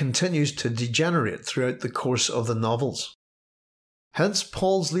 something that continues to degenerate throughout the course of the novels. Hence,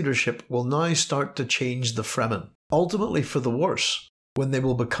 Paul's leadership will now start to change the Fremen, ultimately for the worse, when they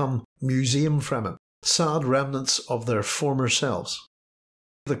will become museum Fremen, sad remnants of their former selves.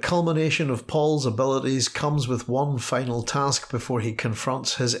 The culmination of Paul's abilities comes with one final task before he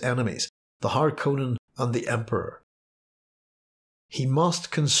confronts his enemies, the Harkonnen and the Emperor. He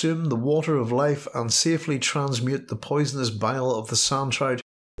must consume the water of life and safely transmute the poisonous bile of the sandtrout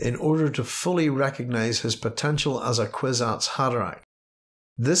in order to fully recognise his potential as a Kwisatz Haderach.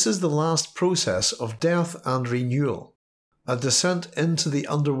 This is the last process of death and renewal, a descent into the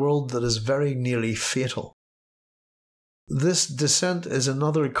underworld that is very nearly fatal. This descent is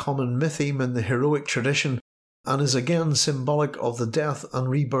another common mytheme in the heroic tradition and is again symbolic of the death and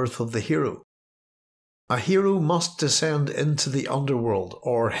rebirth of the hero. A hero must descend into the underworld,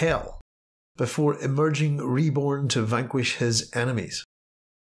 or hell, before emerging reborn to vanquish his enemies.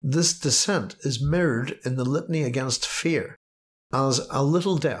 This descent is mirrored in the litany against fear, as a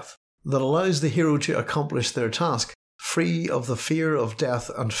little death that allows the hero to accomplish their task free of the fear of death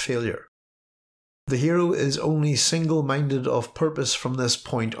and failure. The hero is only single-minded of purpose from this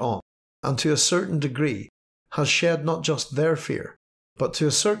point on, and to a certain degree has shed not just their fear, but to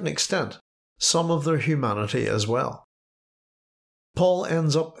a certain extent some of their humanity as well. Paul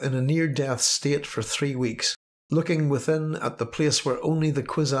ends up in a near-death state for 3 weeks, looking within at the place where only the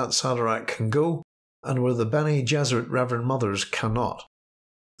Kwisatz Haderach can go, and where the Bene Gesserit Reverend Mothers cannot.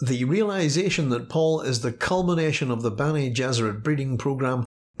 The realization that Paul is the culmination of the Bene Gesserit breeding program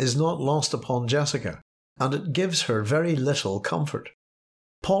is not lost upon Jessica, and it gives her very little comfort.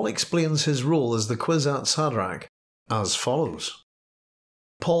 Paul explains his role as the Kwisatz Haderach as follows.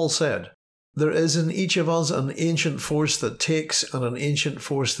 Paul said, "There is in each of us an ancient force that takes and an ancient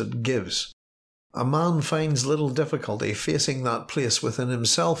force that gives. A man finds little difficulty facing that place within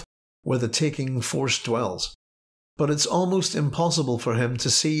himself where the taking force dwells, but it's almost impossible for him to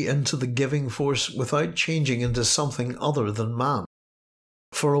see into the giving force without changing into something other than man.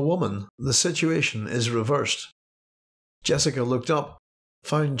 For a woman, the situation is reversed." Jessica looked up,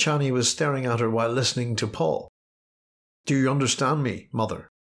 found Chani was staring at her while listening to Paul. "Do you understand me, Mother?"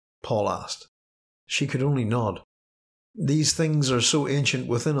 Paul asked. She could only nod. "These things are so ancient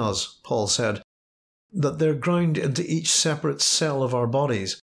within us," Paul said, "that they're ground into each separate cell of our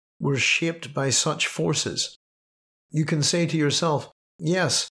bodies. We're shaped by such forces. You can say to yourself,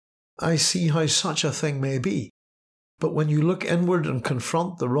 'Yes, I see how such a thing may be.' But when you look inward and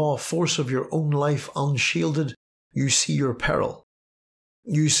confront the raw force of your own life unshielded, you see your peril.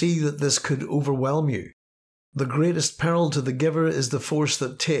 You see that this could overwhelm you. The greatest peril to the giver is the force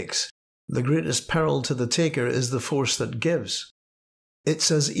that takes. The greatest peril to the taker is the force that gives. It's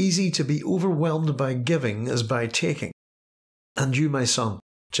as easy to be overwhelmed by giving as by taking." "And you, my son,"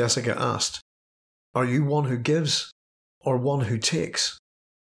 Jessica asked, "are you one who gives or one who takes?"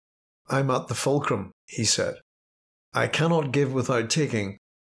 "I'm at the fulcrum," he said. "I cannot give without taking,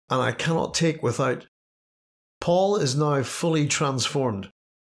 and I cannot take without—" Paul is now fully transformed.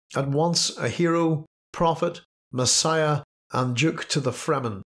 At once a hero, prophet, messiah, and duke to the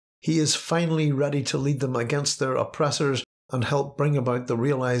Fremen, he is finally ready to lead them against their oppressors and help bring about the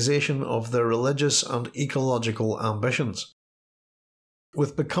realization of their religious and ecological ambitions.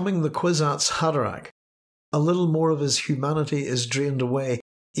 With becoming the Kwisatz Haderach, a little more of his humanity is drained away,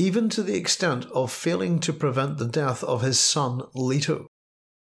 even to the extent of failing to prevent the death of his son Leto.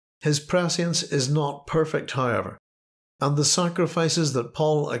 His prescience is not perfect, however, and the sacrifices that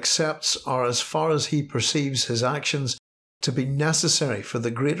Paul accepts are, as far as he perceives his actions, to be necessary for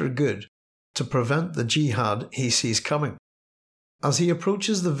the greater good to prevent the jihad he sees coming. As he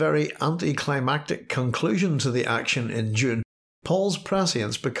approaches the very anticlimactic conclusion to the action in Dune, Paul's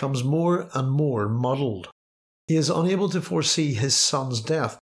prescience becomes more and more muddled. He is unable to foresee his son's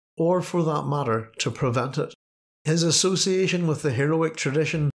death, or for that matter, to prevent it. His association with the heroic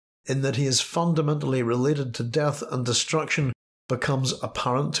tradition, in that he is fundamentally related to death and destruction, becomes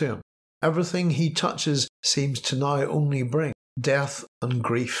apparent to him. Everything he touches seems to now only bring death and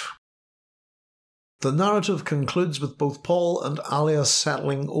grief. The narrative concludes with both Paul and Alia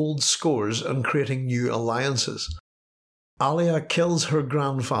settling old scores and creating new alliances. Alia kills her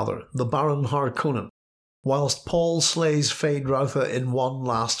grandfather, the Baron Harkonnen, whilst Paul slays Feyd-Rautha in one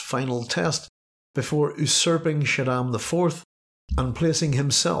last final test before usurping Shaddam IV and placing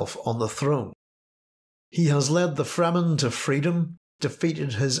himself on the throne. He has led the Fremen to freedom,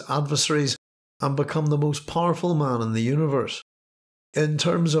 defeated his adversaries, and become the most powerful man in the universe. In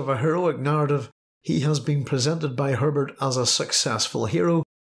terms of a heroic narrative, he has been presented by Herbert as a successful hero,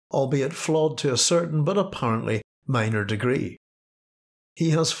 albeit flawed to a certain but apparently minor degree.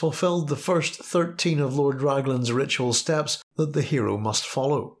 He has fulfilled the first 13 of Lord Raglan's ritual steps that the hero must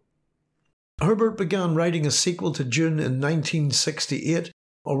follow. Herbert began writing a sequel to Dune in 1968,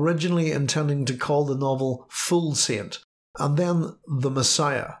 originally intending to call the novel Full Saint, and then The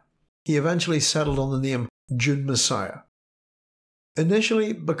Messiah. He eventually settled on the name Dune Messiah.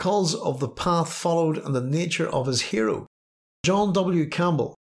 Initially, because of the path followed and the nature of his hero, John W.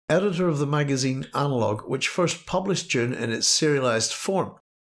 Campbell, editor of the magazine Analog, which first published Dune in its serialised form,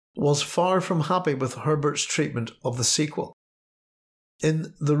 was far from happy with Herbert's treatment of the sequel.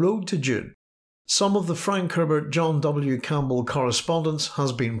 In The Road to Dune, some of the Frank Herbert-John W. Campbell correspondence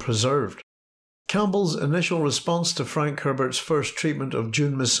has been preserved. Campbell's initial response to Frank Herbert's first treatment of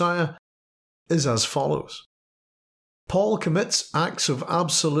Dune Messiah is as follows. Paul commits acts of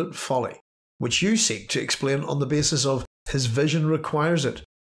absolute folly, which you seek to explain on the basis of his vision requires it.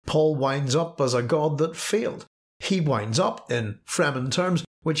 Paul winds up as a god that failed. He winds up, in Fremen terms,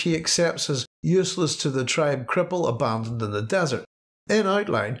 which he accepts as useless to the tribe cripple abandoned in the desert. In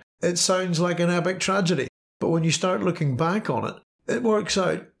outline, it sounds like an epic tragedy, but when you start looking back on it, it works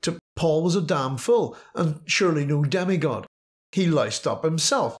out to Paul was a damn fool, and surely no demigod. He loused up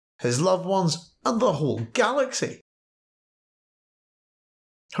himself, his loved ones, and the whole galaxy.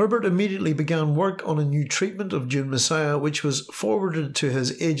 Herbert immediately began work on a new treatment of Dune Messiah, which was forwarded to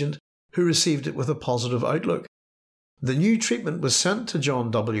his agent, who received it with a positive outlook. The new treatment was sent to John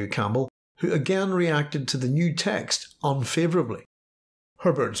W. Campbell, who again reacted to the new text unfavourably.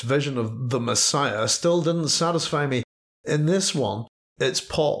 Herbert's vision of the Messiah still didn't satisfy me. In this one, it's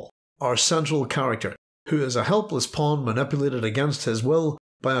Paul, our central character, who is a helpless pawn manipulated against his will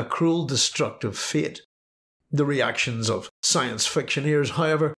by a cruel, destructive fate. The reactions of science fictioneers,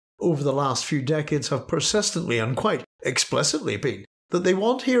 however, over the last few decades have persistently and quite explicitly been that they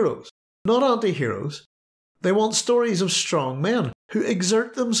want heroes, not anti-heroes. They want stories of strong men who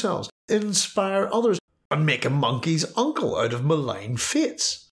exert themselves, inspire others, and make a monkey's uncle out of malign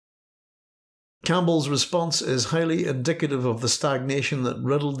fates. Campbell's response is highly indicative of the stagnation that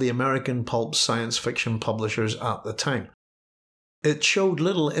riddled the American pulp science fiction publishers at the time. It showed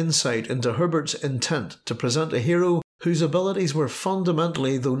little insight into Herbert's intent to present a hero whose abilities were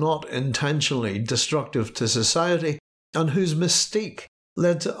fundamentally, though not intentionally, destructive to society, and whose mystique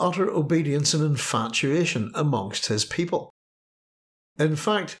led to utter obedience and infatuation amongst his people. In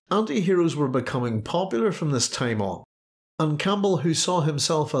fact, anti-heroes were becoming popular from this time on, and Campbell, who saw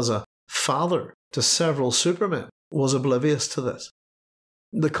himself as a father to several supermen, was oblivious to this.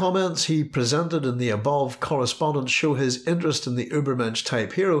 The comments he presented in the above correspondence show his interest in the Ubermensch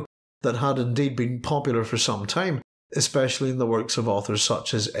type hero that had indeed been popular for some time, especially in the works of authors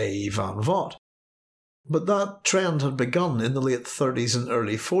such as A. Van Vogt. But that trend had begun in the late 30s and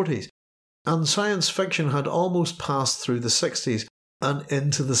early 40s, and science fiction had almost passed through the 60s and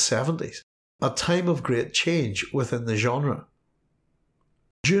into the 70s, a time of great change within the genre.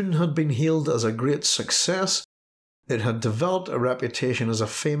 Dune had been hailed as a great success. It had developed a reputation as a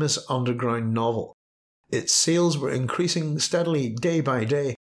famous underground novel. Its sales were increasing steadily day by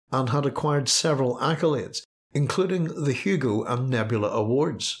day and had acquired several accolades, including the Hugo and Nebula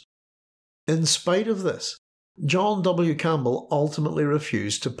Awards. In spite of this, John W. Campbell ultimately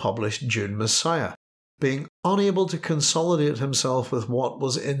refused to publish Dune Messiah, being unable to consolidate himself with what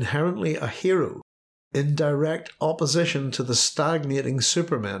was inherently a hero, in direct opposition to the stagnating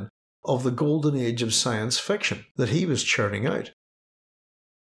supermen of the golden age of science fiction that he was churning out.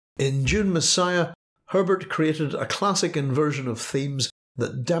 In Dune Messiah, Herbert created a classic inversion of themes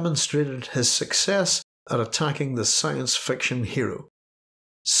that demonstrated his success at attacking the science fiction hero.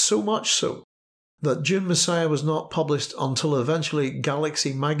 So much so that Dune Messiah was not published until eventually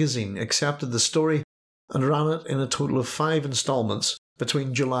Galaxy magazine accepted the story and ran it in a total of 5 installments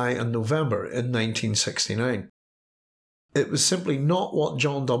between July and November in 1969. It was simply not what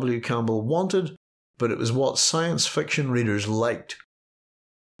John W. Campbell wanted, but it was what science fiction readers liked.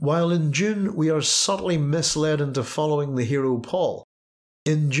 While in Dune we are subtly misled into following the hero Paul,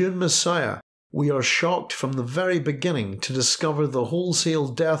 in Dune Messiah we are shocked from the very beginning to discover the wholesale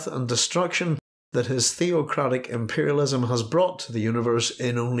death and destruction that his theocratic imperialism has brought to the universe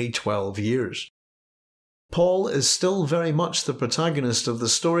in only 12 years. Paul is still very much the protagonist of the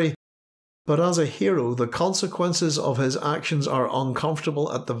story, but as a hero the consequences of his actions are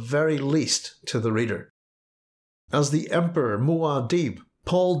uncomfortable at the very least to the reader. As the Emperor Muad'Dib,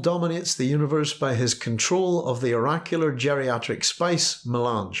 Paul dominates the universe by his control of the oracular geriatric spice,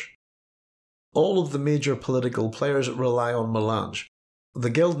 melange. All of the major political players rely on melange. The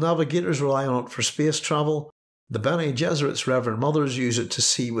Guild Navigators rely on it for space travel, the Bene Gesserit's Reverend Mothers use it to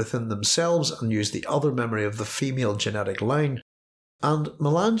see within themselves and use the other memory of the female genetic line, and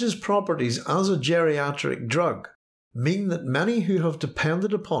melange's properties as a geriatric drug mean that many who have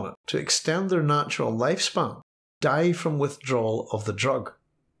depended upon it to extend their natural lifespan die from withdrawal of the drug.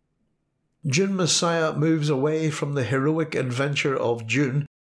 Dune Messiah moves away from the heroic adventure of Dune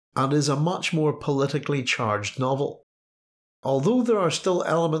and is a much more politically charged novel. Although there are still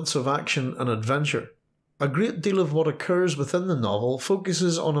elements of action and adventure, a great deal of what occurs within the novel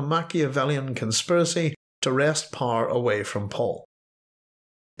focuses on a Machiavellian conspiracy to wrest power away from Paul.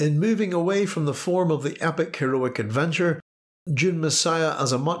 In moving away from the form of the epic heroic adventure, Dune Messiah,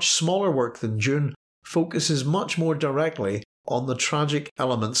 as a much smaller work than Dune, focuses much more directly on the tragic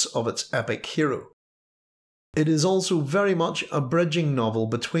elements of its epic hero. It is also very much a bridging novel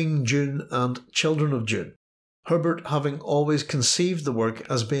between Dune and Children of Dune, Herbert having always conceived the work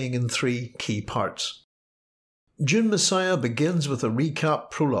as being in 3 key parts. Dune Messiah begins with a recap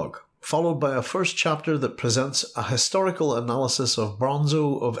prologue, followed by a first chapter that presents a historical analysis of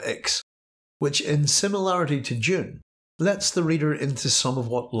Bronzo of Ix, which in similarity to Dune, lets the reader into some of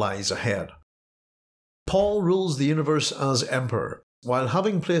what lies ahead. Paul rules the universe as Emperor, while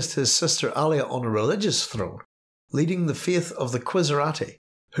having placed his sister Alia on a religious throne, leading the faith of the Qizarati,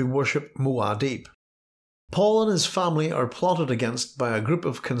 who worship Muad'Dib. Paul and his family are plotted against by a group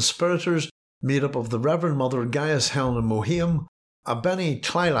of conspirators made up of the Reverend Mother Gaius Helena Mohiam, a Bene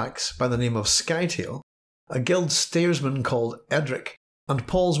Tleilax by the name of Skytail, a guild steersman called Edric, and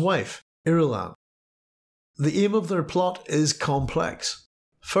Paul's wife, Irulan. The aim of their plot is complex.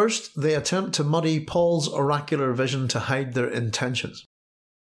 First, they attempt to muddy Paul's oracular vision to hide their intentions.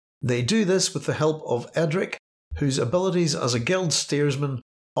 They do this with the help of Edric, whose abilities as a guild steersman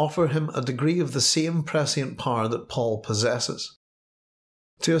offer him a degree of the same prescient power that Paul possesses.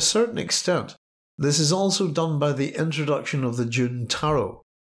 To a certain extent, this is also done by the introduction of the Dune tarot,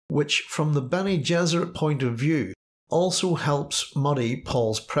 which from the Bene Gesserit point of view also helps muddy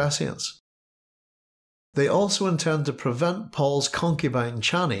Paul's prescience. They also intend to prevent Paul's concubine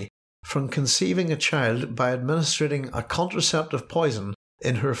Chani from conceiving a child by administering a contraceptive poison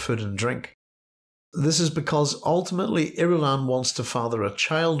in her food and drink. This is because ultimately Irulan wants to father a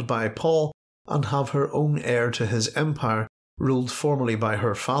child by Paul and have her own heir to his empire, ruled formerly by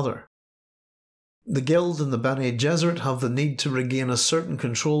her father. The Guild and the Bene Gesserit have the need to regain a certain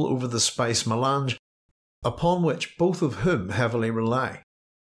control over the spice melange, upon which both of whom heavily rely.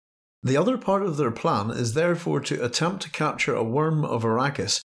 The other part of their plan is therefore to attempt to capture a worm of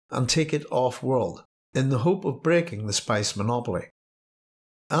Arrakis and take it off-world, in the hope of breaking the spice monopoly.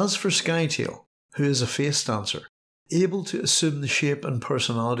 As for Skytail, who is a face dancer, able to assume the shape and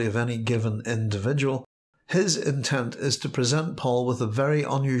personality of any given individual, his intent is to present Paul with a very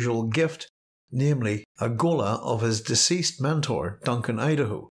unusual gift, namely a gola of his deceased mentor, Duncan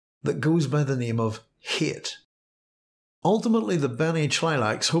Idaho, that goes by the name of Hate. Ultimately, the Bene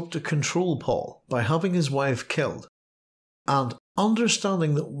Tleilax hope to control Paul by having his wife killed, and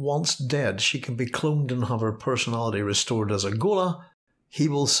understanding that once dead she can be cloned and have her personality restored as a gola, he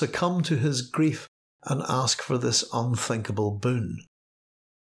will succumb to his grief and ask for this unthinkable boon.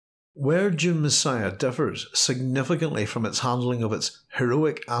 Where Dune Messiah differs significantly from its handling of its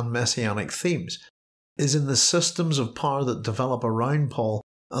heroic and messianic themes is in the systems of power that develop around Paul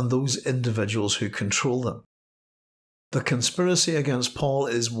and those individuals who control them. The conspiracy against Paul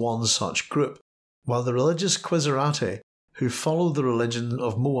is one such group, while the religious Qizarati, who follow the religion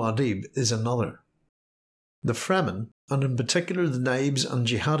of Muad'Dib, is another. The Fremen, and in particular the Naibs and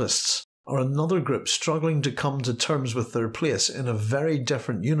Jihadists, are another group struggling to come to terms with their place in a very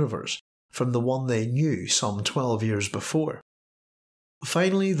different universe from the one they knew some 12 years before.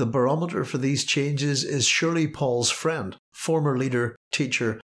 Finally, the barometer for these changes is surely Paul's friend, former leader,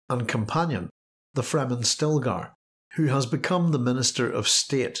 teacher, and companion, the Fremen Stilgar, who has become the Minister of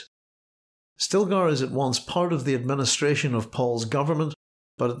State. Stilgar is at once part of the administration of Paul's government,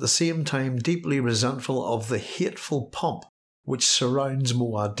 but at the same time deeply resentful of the hateful pomp which surrounds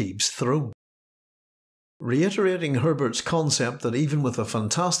Muad'Dib's throne. Reiterating Herbert's concept that even with a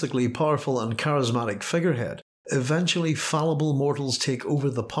fantastically powerful and charismatic figurehead, eventually fallible mortals take over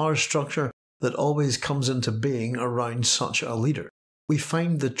the power structure that always comes into being around such a leader, we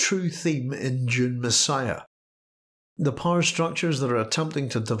find the true theme in Dune Messiah. The power structures that are attempting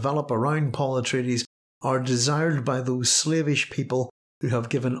to develop around Paul Atreides are desired by those slavish people who have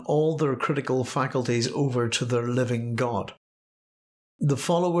given all their critical faculties over to their living God. The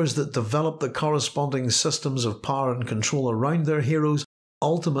followers that develop the corresponding systems of power and control around their heroes,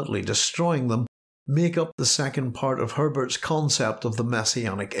 ultimately destroying them, make up the second part of Herbert's concept of the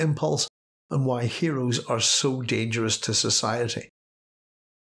messianic impulse and why heroes are so dangerous to society.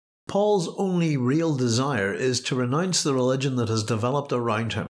 Paul's only real desire is to renounce the religion that has developed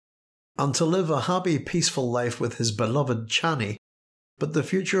around him, and to live a happy, peaceful life with his beloved Chani, but the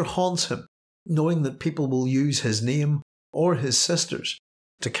future haunts him, knowing that people will use his name, or his sister's,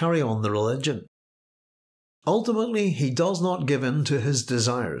 to carry on the religion. Ultimately, he does not give in to his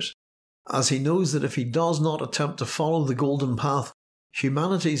desires, as he knows that if he does not attempt to follow the golden path,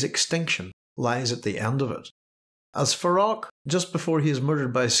 humanity's extinction lies at the end of it. As Farrokh, just before he is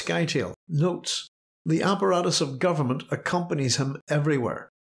murdered by Skytail, notes, the apparatus of government accompanies him everywhere,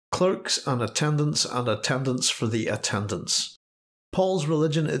 clerks and attendants for the attendants. Paul's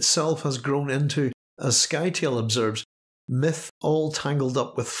religion itself has grown into, as Skytail observes, myth all tangled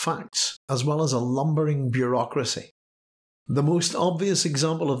up with facts, as well as a lumbering bureaucracy. The most obvious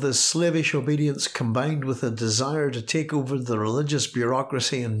example of this slavish obedience combined with a desire to take over the religious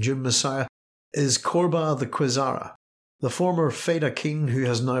bureaucracy in Dune Messiah is Korba the Qizara, the former Ph.D. king who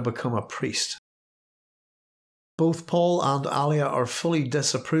has now become a priest. Both Paul and Alia are fully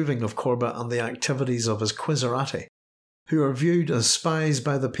disapproving of Korba and the activities of his Qizarati, who are viewed as spies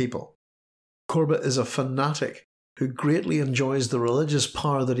by the people. Korba is a fanatic who greatly enjoys the religious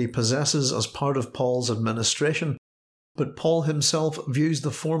power that he possesses as part of Paul's administration, but Paul himself views the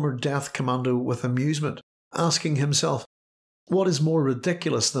former death commando with amusement, asking himself, what is more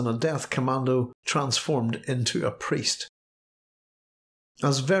ridiculous than a death commando transformed into a priest?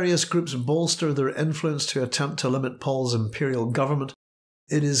 As various groups bolster their influence to attempt to limit Paul's imperial government,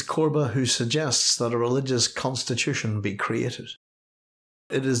 it is Korba who suggests that a religious constitution be created.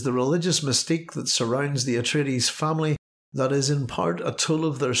 It is the religious mystique that surrounds the Atreides family that is in part a tool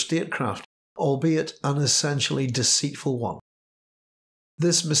of their statecraft, albeit an essentially deceitful one.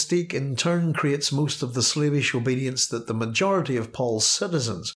 This mystique in turn creates most of the slavish obedience that the majority of Paul's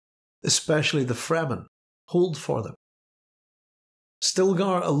citizens, especially the Fremen, hold for them.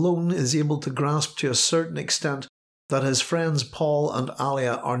 Stilgar alone is able to grasp to a certain extent that his friends Paul and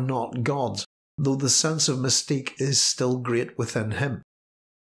Alia are not gods, though the sense of mystique is still great within him.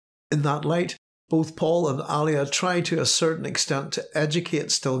 In that light, both Paul and Alia try to a certain extent to educate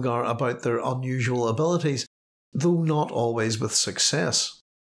Stilgar about their unusual abilities, though not always with success.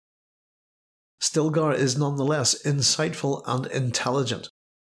 Stilgar is nonetheless insightful and intelligent,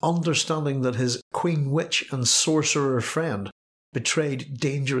 understanding that his queen witch and sorcerer friend betrayed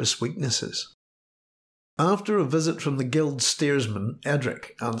dangerous weaknesses. After a visit from the guild steersman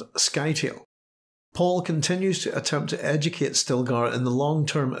Edric and Skytail, Paul continues to attempt to educate Stilgar in the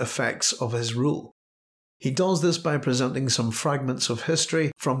long-term effects of his rule. He does this by presenting some fragments of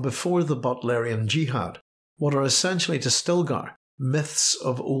history from before the Butlerian Jihad, what are essentially to Stilgar myths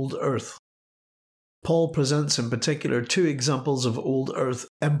of Old Earth. Paul presents in particular two examples of Old Earth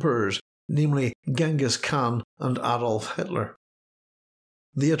emperors, namely Genghis Khan and Adolf Hitler.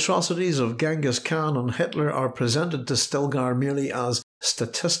 The atrocities of Genghis Khan and Hitler are presented to Stilgar merely as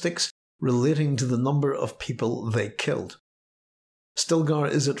statistics relating to the number of people they killed. Stilgar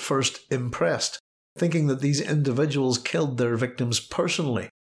is at first impressed, thinking that these individuals killed their victims personally.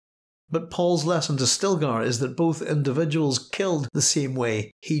 But Paul's lesson to Stilgar is that both individuals killed the same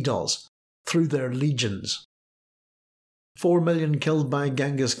way he does, through their legions. 4 million killed by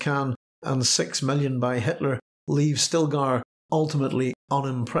Genghis Khan and 6 million by Hitler leave Stilgar ultimately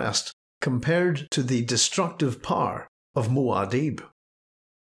unimpressed compared to the destructive power of Muad'Dib.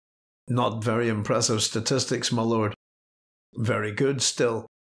 Not very impressive statistics, my lord. Very good still.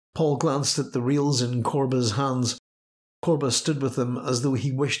 Paul glanced at the reels in Korba's hands. Korba stood with them as though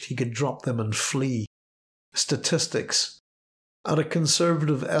he wished he could drop them and flee. Statistics. At a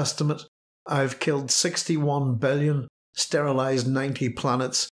conservative estimate, I've killed 61 billion, sterilised 90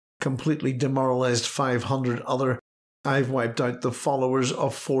 planets, completely demoralised 500 other. I've wiped out the followers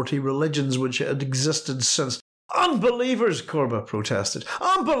of 40 religions which had existed since. Unbelievers, Korba protested.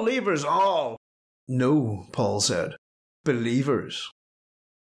 Unbelievers all! No, Paul said. Believers.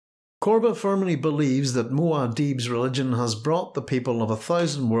 Korba firmly believes that Muad'Dib's religion has brought the people of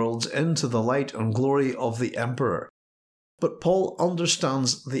 1,000 worlds into the light and glory of the Emperor. But Paul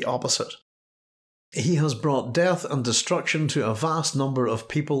understands the opposite. He has brought death and destruction to a vast number of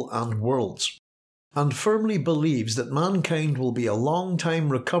people and worlds, and firmly believes that mankind will be a long time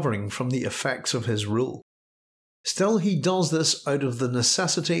recovering from the effects of his rule. Still, he does this out of the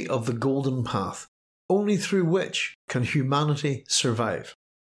necessity of the golden path, only through which can humanity survive.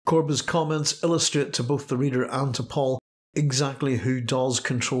 Korba's comments illustrate to both the reader and to Paul exactly who does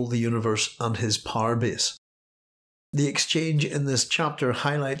control the universe and his power base. The exchange in this chapter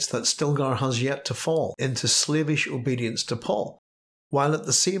highlights that Stilgar has yet to fall into slavish obedience to Paul, while at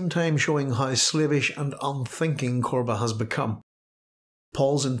the same time showing how slavish and unthinking Korba has become.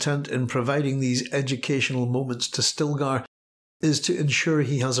 Paul's intent in providing these educational moments to Stilgar is to ensure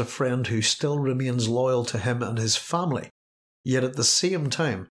he has a friend who still remains loyal to him and his family, yet at the same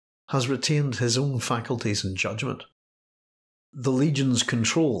time has retained his own faculties and judgment. The legions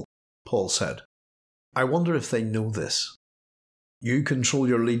control, Paul said. I wonder if they know this. You control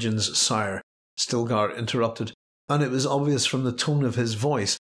your legions, sire, Stilgar interrupted, and it was obvious from the tone of his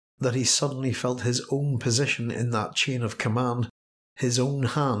voice that he suddenly felt his own position in that chain of command, his own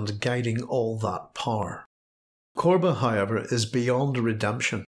hand guiding all that power. Korba, however, is beyond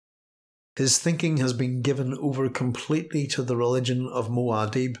redemption. His thinking has been given over completely to the religion of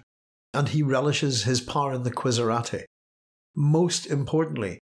Muad'Dib, and he relishes his power in the Qusarati. Most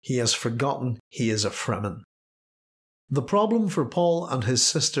importantly, he has forgotten he is a Fremen. The problem for Paul and his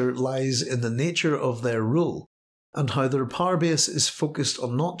sister lies in the nature of their rule, and how their power base is focused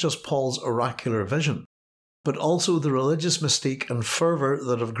on not just Paul's oracular vision, but also the religious mystique and fervour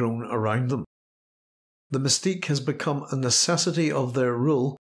that have grown around them. The mystique has become a necessity of their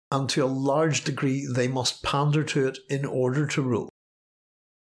rule, and to a large degree they must pander to it in order to rule.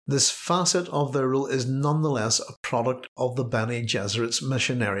 this facet of their rule is nonetheless a product of the Bene Gesserit's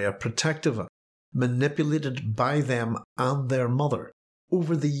Missionaria Protectiva, manipulated by them and their mother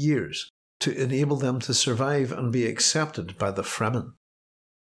over the years to enable them to survive and be accepted by the Fremen.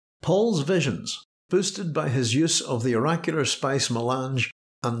 Paul's visions, boosted by his use of the oracular spice melange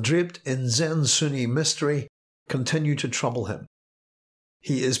and draped in Zen Sunni mystery, continue to trouble him.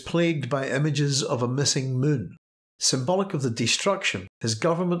 He is plagued by images of a missing moon, symbolic of the destruction his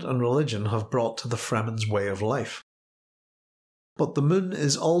government and religion have brought to the Fremen's way of life. But the moon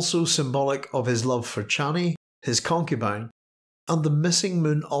is also symbolic of his love for Chani, his concubine, and the missing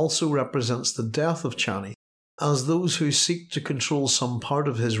moon also represents the death of Chani, as those who seek to control some part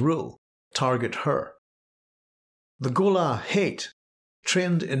of his rule target her. The Ghola Hate,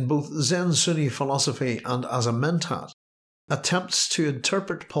 trained in both Zen Sunni philosophy and as a mentat, attempts to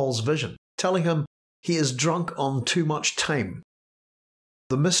interpret Paul's vision, telling him he is drunk on too much time.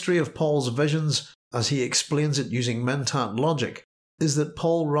 The mystery of Paul's visions, as he explains it using mentat logic, is that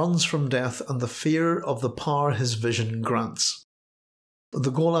Paul runs from death and the fear of the power his vision grants.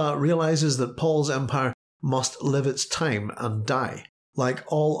 The Ghola realizes that Paul's empire must live its time and die, like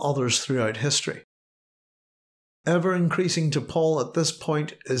all others throughout history. Ever increasing to Paul at this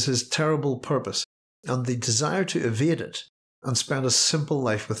point is his terrible purpose and the desire to evade it and spend a simple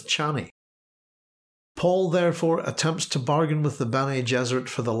life with Chani. Paul therefore attempts to bargain with the Bene Gesserit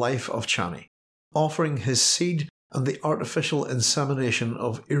for the life of Chani, offering his seed and the artificial insemination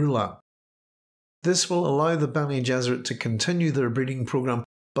of Irulan. This will allow the Bene Gesserit to continue their breeding program,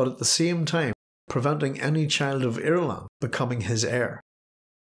 but at the same time preventing any child of Irulan becoming his heir.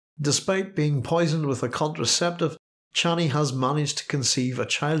 Despite being poisoned with a contraceptive, Chani has managed to conceive a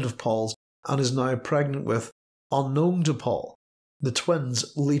child of Paul's and is now pregnant with, unknown to Paul, the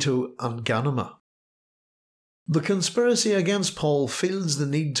twins Leto and Ganima. The conspiracy against Paul feels the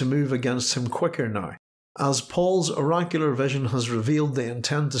need to move against him quicker now, as Paul's oracular vision has revealed they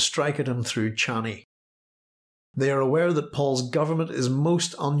intend to strike at him through Chani. They are aware that Paul's government is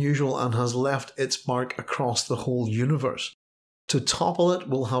most unusual and has left its mark across the whole universe. To topple it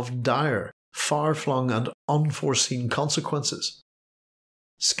will have dire, far-flung and unforeseen consequences.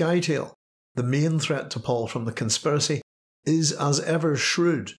 Skytail, the main threat to Paul from the conspiracy, is as ever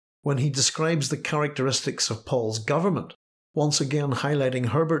shrewd when he describes the characteristics of Paul's government, once again highlighting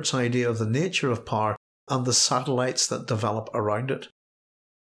Herbert's idea of the nature of power and the satellites that develop around it.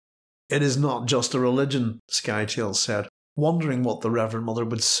 "It is not just a religion," Skytail said, wondering what the Reverend Mother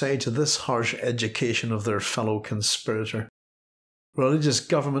would say to this harsh education of their fellow conspirator. "Religious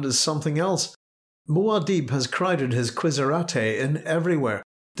government is something else. Muad'Dib has crowded his Quizarate in everywhere,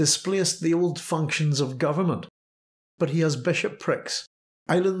 displaced the old functions of government. But he has bishoprics,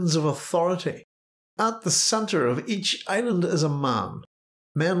 islands of authority. At the centre of each island is a man.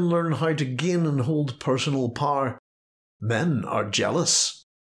 Men learn how to gain and hold personal power. Men are jealous."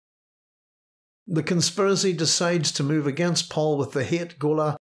 The conspiracy decides to move against Paul with the Hate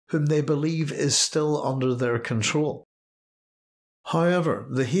Ghola, whom they believe is still under their control. However,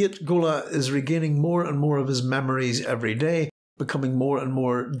 the Hate Ghola is regaining more and more of his memories every day, becoming more and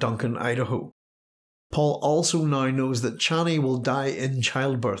more Duncan Idaho. Paul also now knows that Chani will die in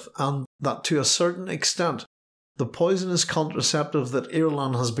childbirth and that to a certain extent the poisonous contraceptive that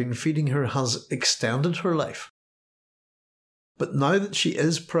Irulan has been feeding her has extended her life. But now that she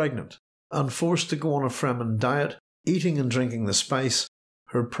is pregnant and forced to go on a Fremen diet, eating and drinking the spice,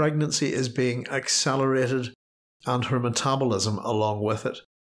 her pregnancy is being accelerated and her metabolism along with it.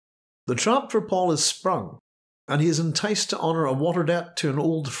 The trap for Paul is sprung, and he is enticed to honour a water debt to an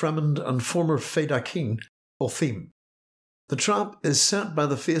old Fremen and former Ph.D, Othim. The trap is set by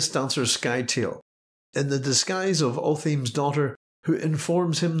the face dancer Skytail, in the disguise of Othim's daughter, who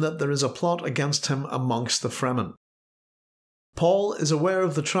informs him that there is a plot against him amongst the Fremen. Paul is aware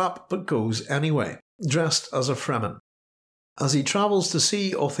of the trap but goes anyway, dressed as a Fremen. As he travels to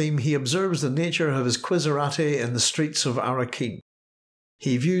see Othim, he observes the nature of his Quizarate in the streets of Arrakeen.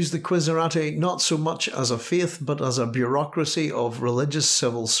 He views the Quizarate not so much as a faith but as a bureaucracy of religious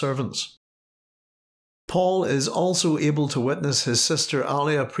civil servants. Paul is also able to witness his sister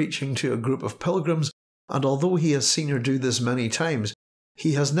Alia preaching to a group of pilgrims, and although he has seen her do this many times,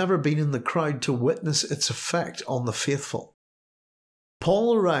 he has never been in the crowd to witness its effect on the faithful.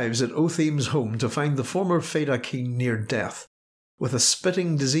 Paul arrives at Othim's home to find the former Ph.D near death, with a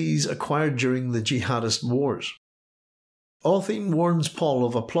spitting disease acquired during the jihadist wars. Othim warns Paul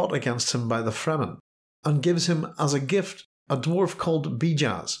of a plot against him by the Fremen, and gives him as a gift a dwarf called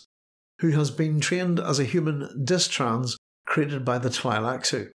Bijaz, who has been trained as a human distrans created by the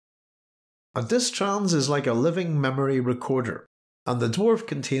Tleilaxu. A distrans is like a living memory recorder, and the dwarf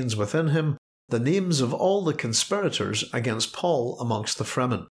contains within him the names of all the conspirators against Paul amongst the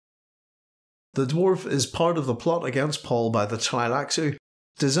Fremen. The dwarf is part of the plot against Paul by the Tleilaxu,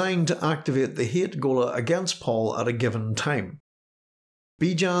 designed to activate the hate gola against Paul at a given time.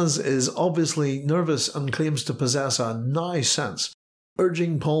 Bijaz is obviously nervous and claims to possess a now sense,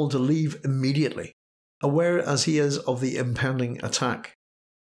 urging Paul to leave immediately, aware as he is of the impending attack.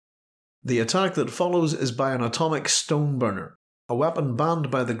 The attack that follows is by an atomic stone burner, a weapon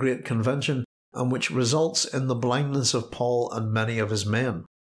banned by the Great Convention and which results in the blindness of Paul and many of his men.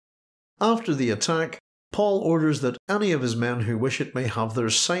 After the attack, Paul orders that any of his men who wish it may have their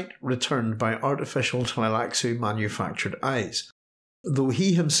sight returned by artificial Tleilaxu manufactured eyes, though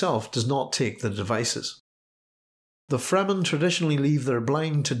he himself does not take the devices. The Fremen traditionally leave their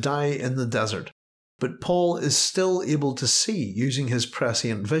blind to die in the desert, but Paul is still able to see using his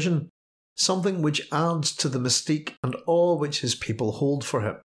prescient vision, something which adds to the mystique and awe which his people hold for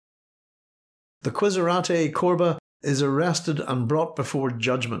him. The Qizarate Korba is arrested and brought before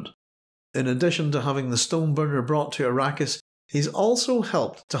judgment. In addition to having the stone burner brought to Arrakis, he's also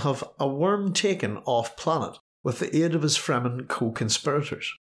helped to have a worm taken off planet with the aid of his Fremen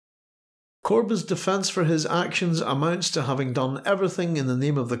co-conspirators. Korba's defence for his actions amounts to having done everything in the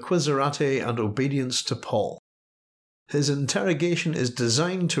name of the Qizarate and obedience to Paul. His interrogation is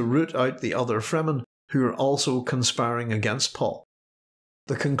designed to root out the other Fremen who are also conspiring against Paul.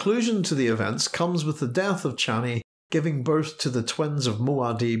 The conclusion to the events comes with the death of Chani giving birth to the twins of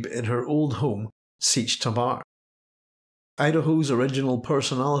Muad'Dib in her old home, Sietch Tabr. Idaho's original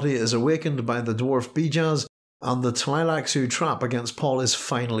personality is awakened by the dwarf Bijaz, and the Tleilaxu trap against Paul is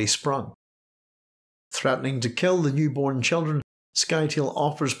finally sprung. Threatening to kill the newborn children, Scytale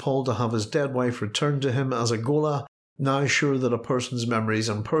offers Paul to have his dead wife returned to him as a Gola, now sure that a person's memories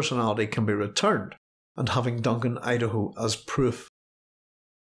and personality can be returned, and having Duncan Idaho as proof.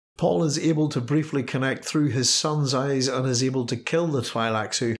 Paul is able to briefly connect through his son's eyes and is able to kill the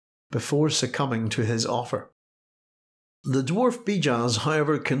Tleilaxu before succumbing to his offer. The dwarf Bijaz,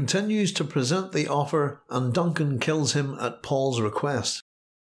 however, continues to present the offer and Duncan kills him at Paul's request.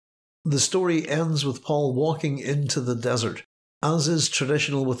 The story ends with Paul walking into the desert, as is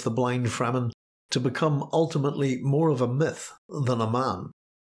traditional with the blind Fremen, to become ultimately more of a myth than a man.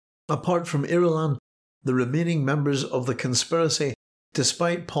 Apart from Irulan, the remaining members of the conspiracy,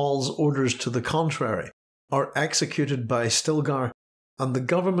 despite Paul's orders to the contrary, are executed by Stilgar, and the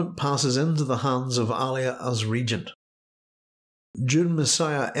government passes into the hands of Alia as regent. Dune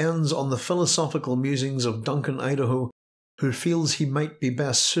Messiah ends on the philosophical musings of Duncan Idaho, who feels he might be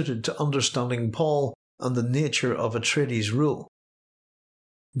best suited to understanding Paul and the nature of Atreides' rule.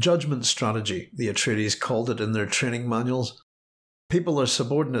 Judgment strategy, the Atreides called it in their training manuals. People are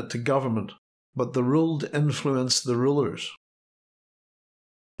subordinate to government, but the ruled influence the rulers.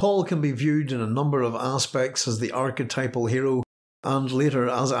 Paul can be viewed in a number of aspects as the archetypal hero and later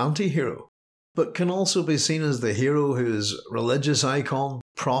as anti-hero, but can also be seen as the hero who is religious icon,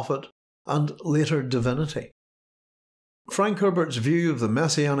 prophet, and later divinity. Frank Herbert's view of the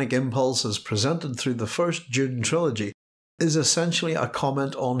messianic impulse as presented through the first Dune trilogy is essentially a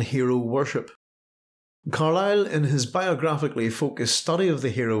comment on hero worship. Carlyle, in his biographically focused study of the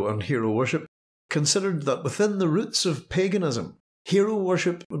hero and hero worship, considered that within the roots of paganism, hero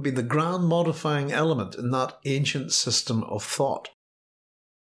worship would be the grand modifying element in that ancient system of thought.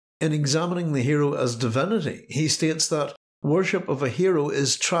 In examining the hero as divinity, he states that worship of a hero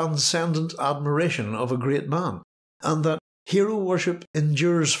is transcendent admiration of a great man, and that hero worship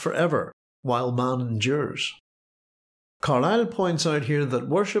endures forever, while man endures. Carlyle points out here that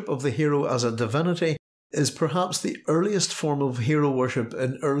worship of the hero as a divinity is perhaps the earliest form of hero worship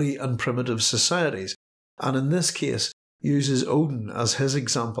in early and primitive societies, and in this case uses Odin as his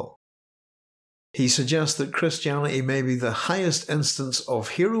example. He suggests that Christianity may be the highest instance of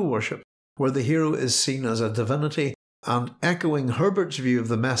hero worship, where the hero is seen as a divinity, and echoing Herbert's view of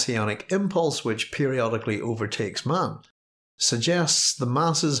the messianic impulse which periodically overtakes man, suggests the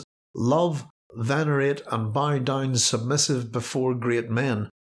masses love, venerate and bow down submissive before great men.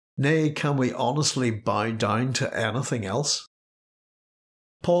 Nay, can we honestly bow down to anything else?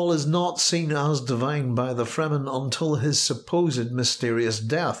 Paul is not seen as divine by the Fremen until his supposed mysterious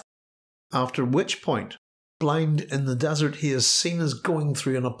death, after which point, blind in the desert, he is seen as going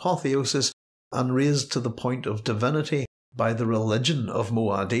through an apotheosis and raised to the point of divinity by the religion of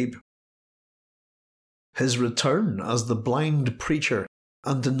Muad'Dib. His return as the blind preacher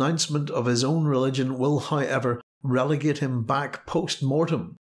and denouncement of his own religion will, however, relegate him back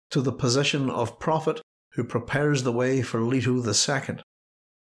post-mortem to the position of prophet who prepares the way for Leto II.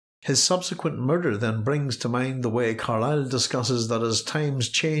 His subsequent murder then brings to mind the way Carlyle discusses that as times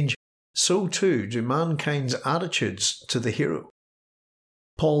change, so too do mankind's attitudes to the hero.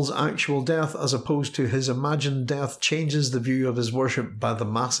 Paul's actual death as opposed to his imagined death changes the view of his worship by the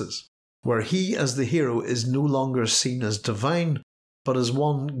masses, where he as the hero is no longer seen as divine, but as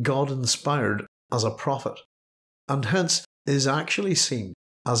one God-inspired as a prophet, and hence is actually seen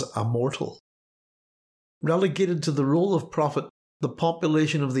as a mortal. Relegated to the role of prophet, the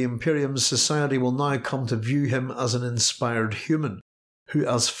population of the Imperium's society will now come to view him as an inspired human, who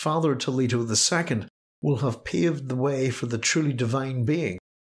as father to Leto II will have paved the way for the truly divine being,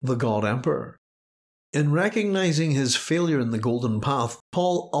 the God Emperor. In recognizing his failure in the Golden Path,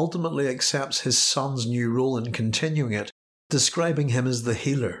 Paul ultimately accepts his son's new role in continuing it, describing him as the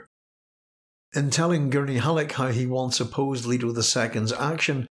healer. In telling Gurney Halleck how he once opposed Leto II's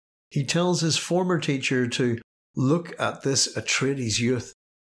action, he tells his former teacher to look at this Atreides youth.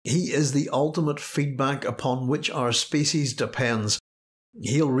 He is the ultimate feedback upon which our species depends.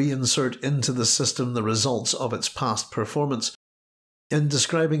 He'll reinsert into the system the results of its past performance. In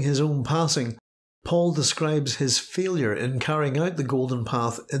describing his own passing, Paul describes his failure in carrying out the Golden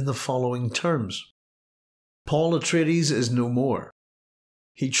Path in the following terms. Paul Atreides is no more.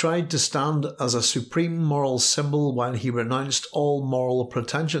 He tried to stand as a supreme moral symbol while he renounced all moral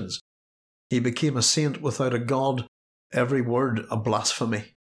pretensions. He became a saint without a god, every word a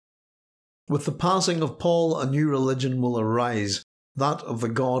blasphemy. With the passing of Paul, a new religion will arise, that of the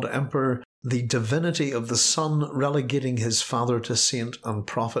God Emperor, the divinity of the Son relegating his father to saint and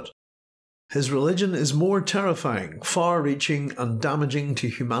prophet. His religion is more terrifying, far-reaching and damaging to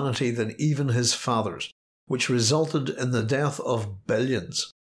humanity than even his father's, which resulted in the death of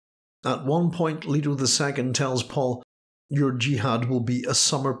billions. At one point, Leto II tells Paul, "Your jihad will be a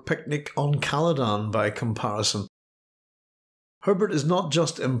summer picnic on Caladan by comparison." Herbert is not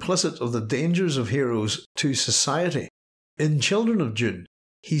just implicit of the dangers of heroes to society. In Children of Dune,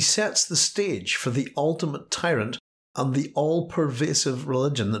 he sets the stage for the ultimate tyrant and the all-pervasive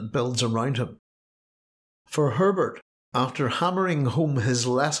religion that builds around him. For Herbert, after hammering home his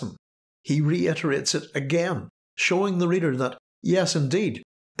lesson, he reiterates it again, showing the reader that, yes indeed,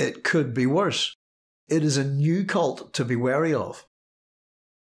 it could be worse. It is a new cult to be wary of.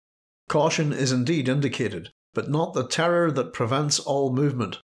 Caution is indeed indicated, but not the terror that prevents all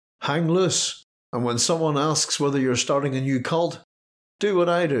movement. Hang loose, and when someone asks whether you're starting a new cult, do what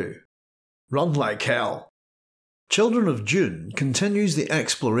I do. Run like hell. Children of Dune continues the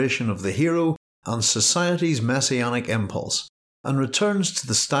exploration of the hero and society's messianic impulse, and returns to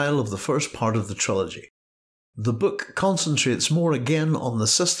the style of the first part of the trilogy. The book concentrates more again on the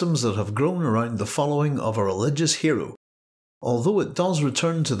systems that have grown around the following of a religious hero, although it does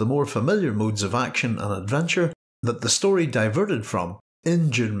return to the more familiar modes of action and adventure that the story diverted from in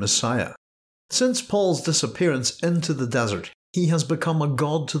Dune Messiah. Since Paul's disappearance into the desert, he has become a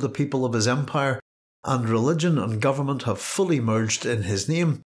god to the people of his empire, and religion and government have fully merged in his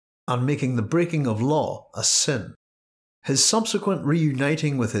name, and making the breaking of law a sin. His subsequent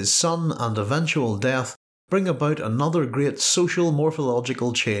reuniting with his son and eventual death bring about another great social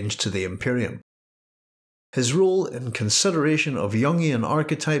morphological change to the Imperium. His role in consideration of Jungian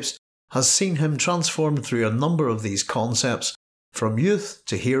archetypes has seen him transformed through a number of these concepts, from youth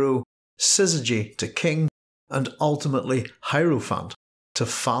to hero, syzygy to king, and ultimately Hierophant to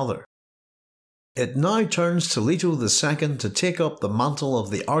father. It now turns to Leto II to take up the mantle of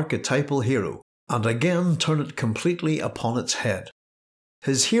the archetypal hero, and again turn it completely upon its head.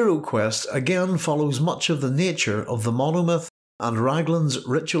 His hero quest again follows much of the nature of the monomyth and Raglan's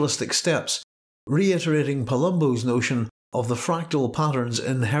ritualistic steps, reiterating Palumbo's notion of the fractal patterns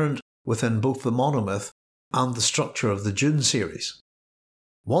inherent within both the monomyth and the structure of the Dune series.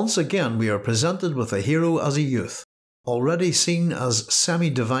 Once again we are presented with a hero as a youth, already seen as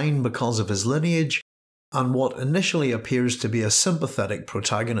semi-divine because of his lineage, and what initially appears to be a sympathetic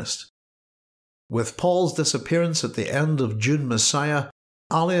protagonist. With Paul's disappearance at the end of Dune Messiah,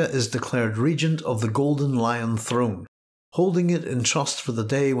 Alia is declared regent of the Golden Lion throne, holding it in trust for the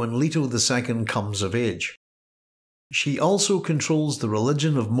day when Leto II comes of age. She also controls the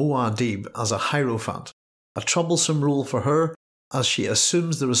religion of Muad'Dib as a Hierophant, a troublesome role for her as she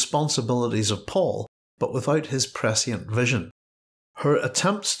assumes the responsibilities of Paul but without his prescient vision. Her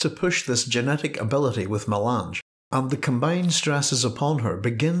attempts to push this genetic ability with melange and the combined stresses upon her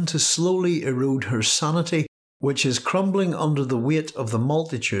begin to slowly erode her sanity, which is crumbling under the weight of the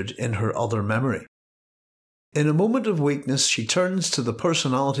multitude in her other memory. In a moment of weakness she turns to the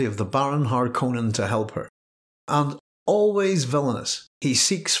personality of the Baron Harkonnen to help her, and, always villainous, he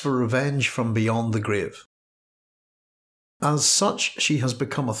seeks for revenge from beyond the grave. As such, she has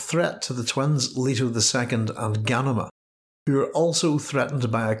become a threat to the twins Leto II and Ganima, who are also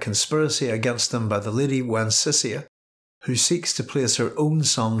threatened by a conspiracy against them by the Lady Wensicia, who seeks to place her own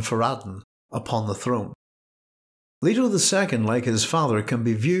son Farad'n upon the throne. Leto II, like his father, can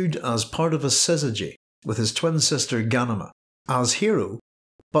be viewed as part of a syzygy with his twin sister Ganima as hero,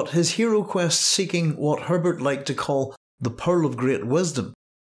 but his hero quest seeking what Herbert liked to call the Pearl of Great Wisdom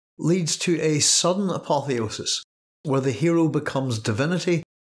leads to a sudden apotheosis where the hero becomes divinity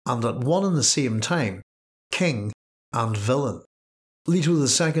and at one and the same time king and villain. Leto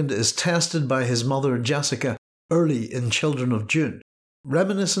II is tested by his mother Jessica early in Children of Dune,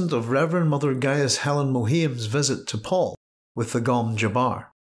 reminiscent of Reverend Mother Gaius Helen Mohiam's visit to Paul with the Gom Jabbar.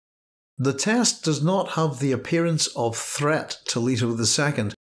 The test does not have the appearance of threat to Leto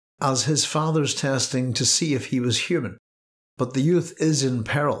II as his father's testing to see if he was human, but the youth is in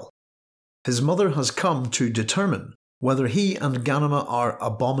peril. His mother has come to determine whether he and Ganima are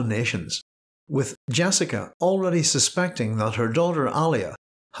abominations, with Jessica already suspecting that her daughter Alia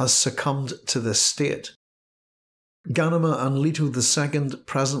has succumbed to this state. Ganima and Leto II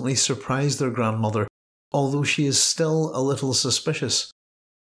presently surprise their grandmother, although she is still a little suspicious.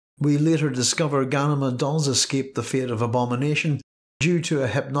 We later discover Ganima does escape the fate of abomination due to a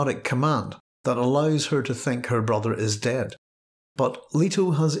hypnotic command that allows her to think her brother is dead. But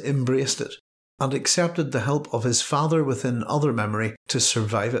Leto has embraced it and accepted the help of his father within other memory to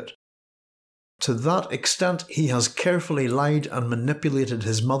survive it. To that extent, he has carefully lied and manipulated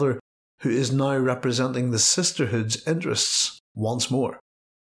his mother, who is now representing the sisterhood's interests once more.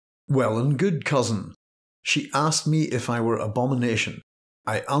 Well and good, cousin. She asked me if I were abomination.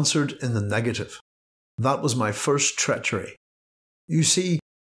 I answered in the negative. That was my first treachery. You see,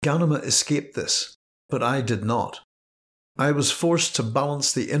 Ganima escaped this, but I did not. I was forced to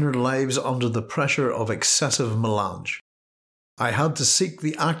balance the inner lives under the pressure of excessive melange. I had to seek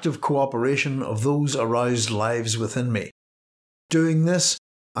the active cooperation of those aroused lives within me. Doing this,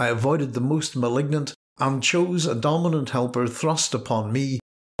 I avoided the most malignant and chose a dominant helper thrust upon me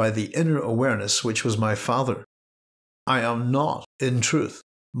by the inner awareness which was my father. I am not, in truth,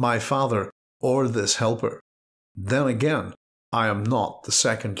 my father or this helper. Then again, I am not the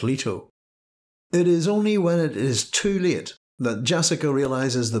second Leto. It is only when it is too late that Jessica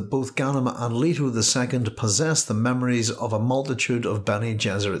realises that both Ganima and Leto II possess the memories of a multitude of Bene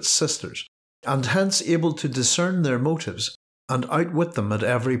Gesserit's sisters, and hence able to discern their motives and outwit them at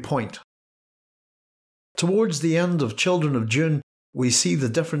every point. Towards the end of Children of Dune, we see the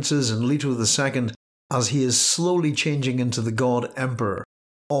differences in Leto II as he is slowly changing into the God Emperor,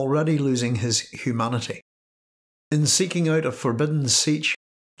 already losing his humanity. In seeking out a forbidden siege,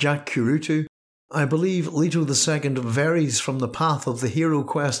 Jack Kurutu, I believe Leto II varies from the path of the hero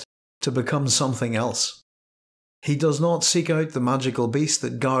quest to become something else. He does not seek out the magical beast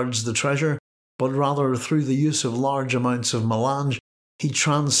that guards the treasure, but rather through the use of large amounts of melange, he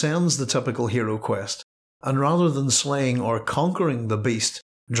transcends the typical hero quest, and rather than slaying or conquering the beast,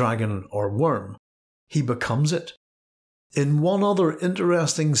 dragon or worm, he becomes it. In one other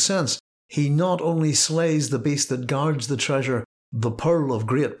interesting sense, he not only slays the beast that guards the treasure, the Pearl of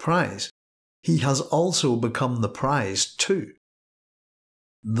Great Prize, he has also become the prize too.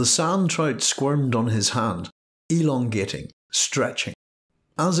 The sand trout squirmed on his hand, elongating, stretching.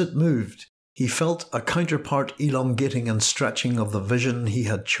 As it moved, he felt a counterpart elongating and stretching of the vision he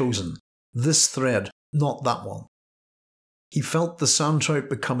had chosen. This thread, not that one. He felt the sand trout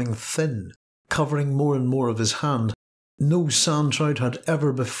becoming thin, covering more and more of his hand. No sand trout had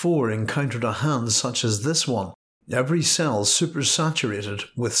ever before encountered a hand such as this one, every cell supersaturated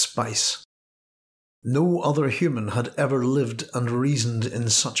with spice. No other human had ever lived and reasoned in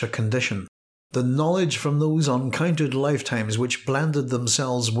such a condition. The knowledge from those uncounted lifetimes which blended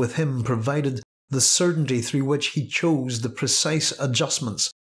themselves with him provided the certainty through which he chose the precise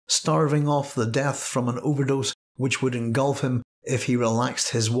adjustments, starving off the death from an overdose which would engulf him if he relaxed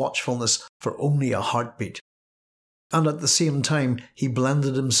his watchfulness for only a heartbeat. And at the same time he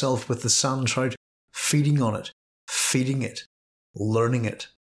blended himself with the sand trout, feeding on it, feeding it, learning it.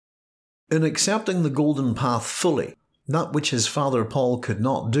 In accepting the golden path fully, that which his father Paul could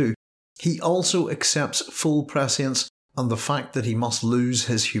not do, he also accepts full prescience and the fact that he must lose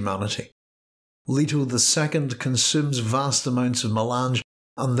his humanity. Leto II consumes vast amounts of melange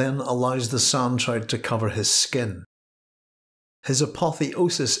and then allows the sand trout to cover his skin. His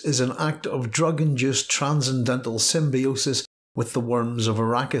apotheosis is an act of drug-induced transcendental symbiosis with the worms of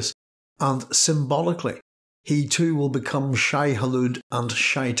Arrakis, and symbolically, he too will become Shai-Hulud and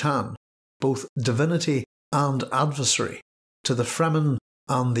Shaitan, both divinity and adversary, to the Fremen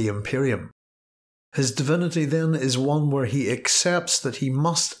and the Imperium. His divinity then is one where he accepts that he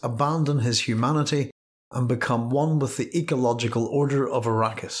must abandon his humanity and become one with the ecological order of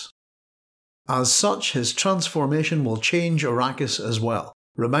Arrakis. As such, his transformation will change Arrakis as well,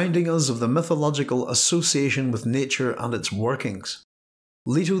 reminding us of the mythological association with nature and its workings.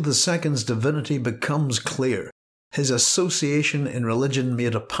 Leto II's divinity becomes clear, his association in religion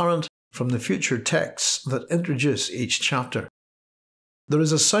made apparent from the future texts that introduce each chapter. There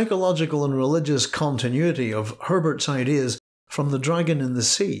is a psychological and religious continuity of Herbert's ideas from The Dragon in the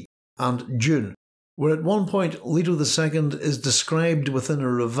Sea and Dune, where at one point Leto II is described within a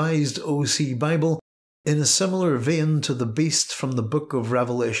revised OC Bible in a similar vein to the beast from the Book of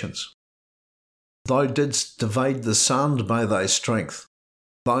Revelations. Thou didst divide the sand by thy strength.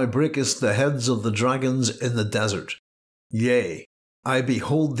 Thou breakest the heads of the dragons in the desert. Yea, I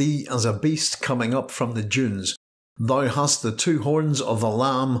behold thee as a beast coming up from the dunes. Thou hast the two horns of the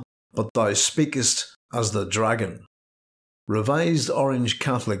Lamb, but thou speakest as the dragon. Revised Orange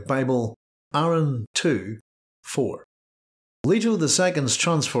Catholic Bible, Aaron 2:4. Leto II's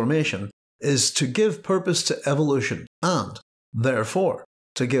transformation is to give purpose to evolution and, therefore,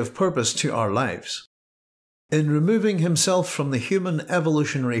 to give purpose to our lives. In removing himself from the human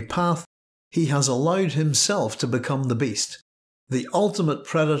evolutionary path, he has allowed himself to become the beast, the ultimate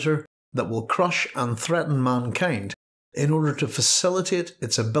predator that will crush and threaten mankind in order to facilitate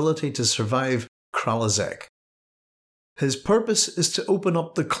its ability to survive Kralazek. His purpose is to open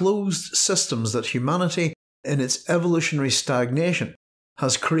up the closed systems that humanity, in its evolutionary stagnation,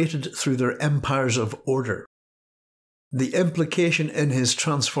 has created through their empires of order. The implication in his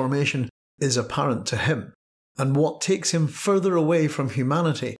transformation is apparent to him, and what takes him further away from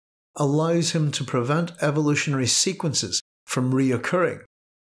humanity allows him to prevent evolutionary sequences from reoccurring.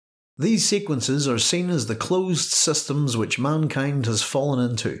 These sequences are seen as the closed systems which mankind has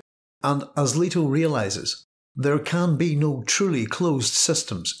fallen into, and as Leto realises, there can be no truly closed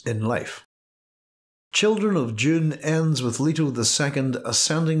systems in life. Children of Dune ends with Leto II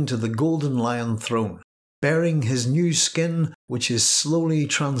ascending to the Golden Lion throne, bearing his new skin which is slowly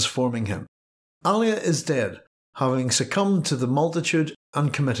transforming him. Alia is dead, having succumbed to the multitude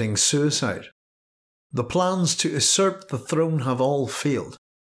and committing suicide. The plans to usurp the throne have all failed,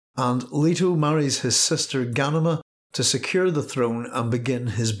 and Leto marries his sister Ganima to secure the throne and begin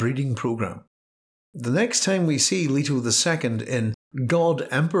his breeding program. The next time we see Leto II in God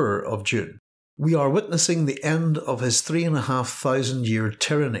Emperor of Dune, we are witnessing the end of his 3,500-year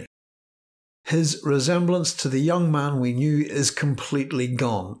tyranny. His resemblance to the young man we knew is completely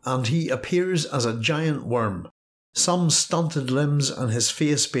gone, and he appears as a giant worm, some stunted limbs and his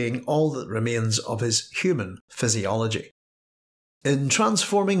face being all that remains of his human physiology. In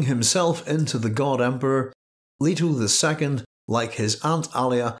transforming himself into the God Emperor, Leto II, like his Aunt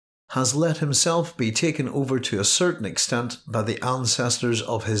Alia, has let himself be taken over to a certain extent by the ancestors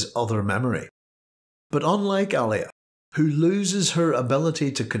of his other memory. But unlike Alia, who loses her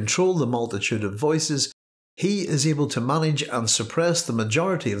ability to control the multitude of voices, he is able to manage and suppress the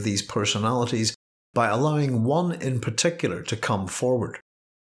majority of these personalities by allowing one in particular to come forward.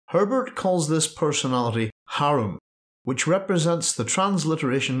 Herbert calls this personality Harum, which represents the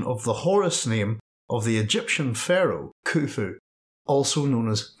transliteration of the Horus name of the Egyptian pharaoh Khufu, also known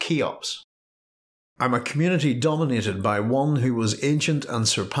as Cheops. I'm a community dominated by one who was ancient and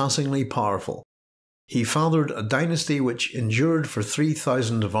surpassingly powerful. He fathered a dynasty which endured for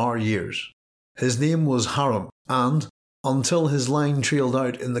 3,000 of our years. His name was Harum, and, until his line trailed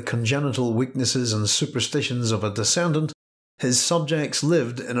out in the congenital weaknesses and superstitions of a descendant, his subjects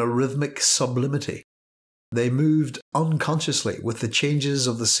lived in a rhythmic sublimity. They moved unconsciously with the changes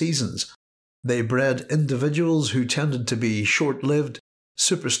of the seasons. They bred individuals who tended to be short-lived,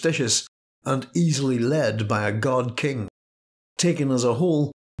 superstitious, and easily led by a god-king. Taken as a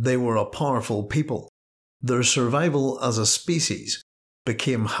whole, they were a powerful people. Their survival as a species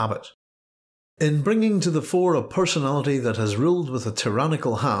became habit. In bringing to the fore a personality that has ruled with a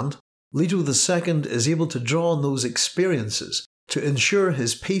tyrannical hand, Leto II is able to draw on those experiences to ensure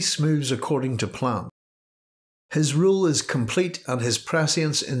his peace moves according to plan. His rule is complete and his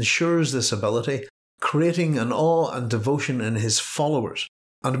prescience ensures this ability, creating an awe and devotion in his followers,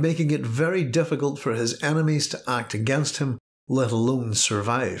 and making it very difficult for his enemies to act against him, let alone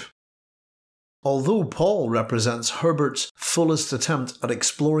survive. Although Paul represents Herbert's fullest attempt at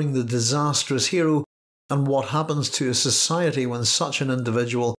exploring the disastrous hero and what happens to a society when such an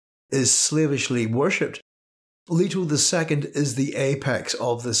individual is slavishly worshipped, Leto II is the apex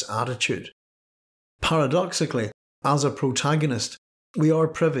of this attitude. Paradoxically, as a protagonist, we are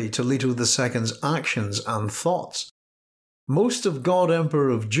privy to Leto II's actions and thoughts. Most of God Emperor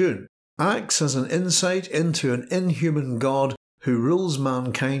of Dune, acts as an insight into an inhuman god who rules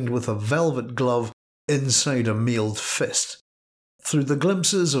mankind with a velvet glove inside a mailed fist. Through the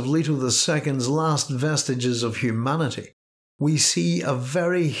glimpses of Leto II's last vestiges of humanity, we see a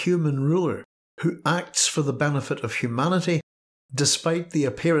very human ruler who acts for the benefit of humanity despite the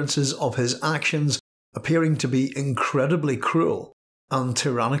appearances of his actions appearing to be incredibly cruel and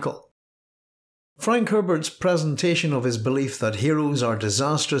tyrannical. Frank Herbert's presentation of his belief that heroes are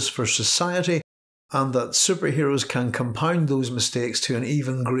disastrous for society and that superheroes can compound those mistakes to an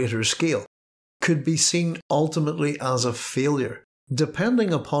even greater scale could be seen ultimately as a failure,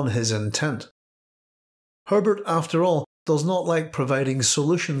 depending upon his intent. Herbert, after all, does not like providing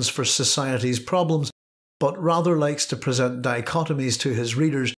solutions for society's problems, but rather likes to present dichotomies to his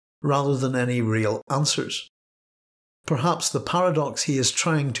readers rather than any real answers. Perhaps the paradox he is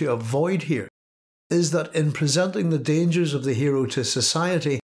trying to avoid here is that in presenting the dangers of the hero to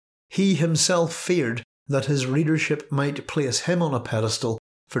society, he himself feared that his readership might place him on a pedestal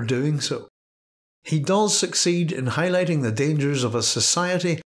for doing so. He does succeed in highlighting the dangers of a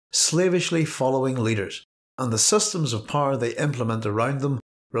society slavishly following leaders, and the systems of power they implement around them,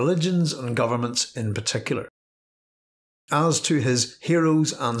 religions and governments in particular. As to his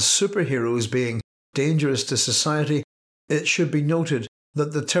heroes and superheroes being dangerous to society, it should be noted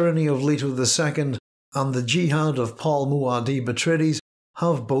that the tyranny of Leto II and the jihad of Paul Muad'Dib Atreides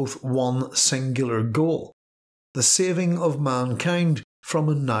have both one singular goal: the saving of mankind from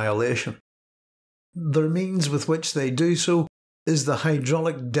annihilation. The means with which they do so is the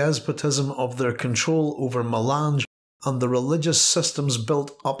hydraulic despotism of their control over melange and the religious systems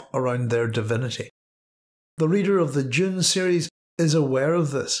built up around their divinity. The reader of the Dune series is aware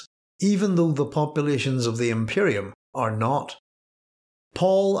of this, even though the populations of the Imperium are not.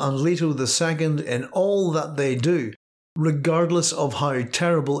 Paul and Leto II, in all that they do, regardless of how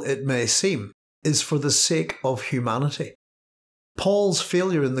terrible it may seem, is for the sake of humanity. Paul's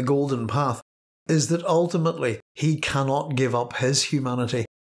failure in the Golden Path is that ultimately he cannot give up his humanity,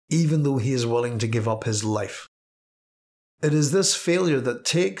 even though he is willing to give up his life. It is this failure that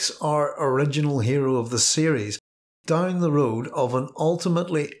takes our original hero of the series down the road of an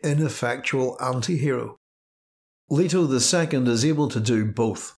ultimately ineffectual anti-hero. Leto II is able to do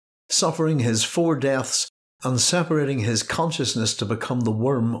both, suffering his 4 deaths and separating his consciousness to become the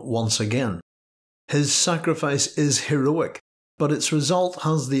worm once again. His sacrifice is heroic, but its result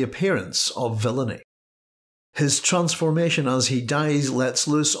has the appearance of villainy. His transformation as he dies lets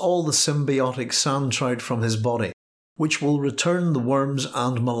loose all the symbiotic sand trout from his body, which will return the worms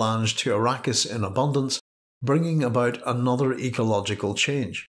and melange to Arrakis in abundance, bringing about another ecological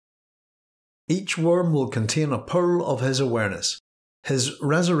change. Each worm will contain a pearl of his awareness, his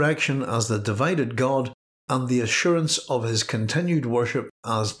resurrection as the divided god, and the assurance of his continued worship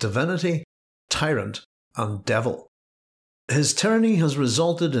as divinity, tyrant, and devil. His tyranny has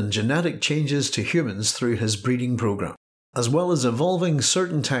resulted in genetic changes to humans through his breeding program, as well as evolving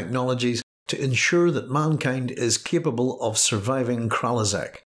certain technologies to ensure that mankind is capable of surviving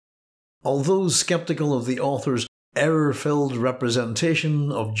Kralazek. Although skeptical of the author's error-filled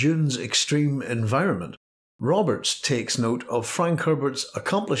representation of Dune's extreme environment, Roberts takes note of Frank Herbert's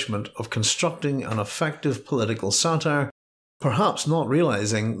accomplishment of constructing an effective political satire, perhaps not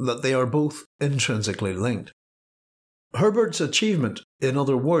realizing that they are both intrinsically linked. Herbert's achievement, in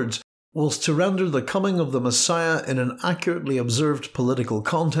other words, was to render the coming of the Messiah in an accurately observed political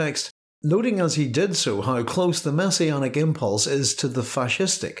context, noting as he did so how close the messianic impulse is to the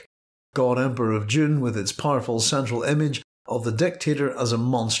fascistic. God Emperor of Dune, with its powerful central image of the dictator as a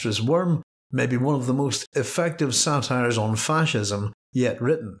monstrous worm, may be one of the most effective satires on fascism yet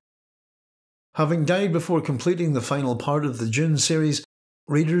written. Having died before completing the final part of the Dune series,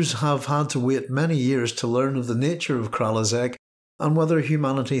 readers have had to wait many years to learn of the nature of Kralazek and whether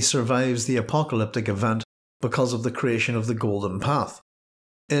humanity survives the apocalyptic event because of the creation of the Golden Path.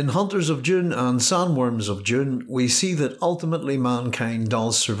 In Hunters of Dune and Sandworms of Dune, we see that ultimately mankind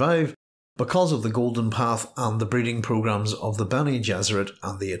does survive because of the Golden Path and the breeding programs of the Bene Gesserit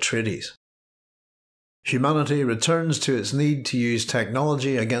and the Atreides. Humanity returns to its need to use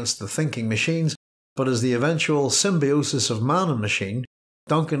technology against the thinking machines, but as the eventual symbiosis of man and machine,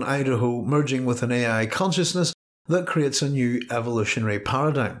 Duncan Idaho merging with an AI consciousness that creates a new evolutionary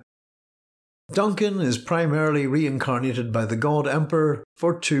paradigm. Duncan is primarily reincarnated by the God Emperor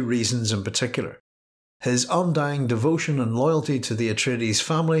for 2 reasons in particular: his undying devotion and loyalty to the Atreides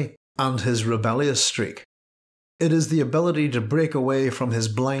family, and his rebellious streak. It is the ability to break away from his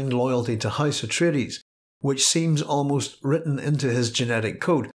blind loyalty to House Atreides, which seems almost written into his genetic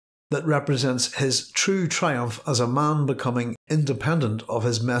code, that represents his true triumph as a man becoming independent of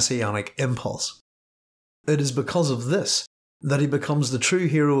his messianic impulse. It is because of this that he becomes the true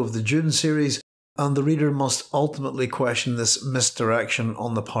hero of the Dune series, and the reader must ultimately question this misdirection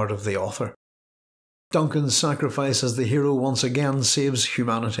on the part of the author. Duncan's sacrifice as the hero once again saves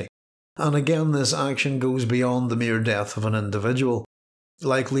humanity, and again this action goes beyond the mere death of an individual.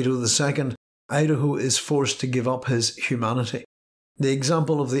 Like Leto II, Idaho is forced to give up his humanity. The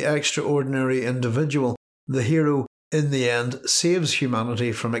example of the extraordinary individual, the hero, in the end saves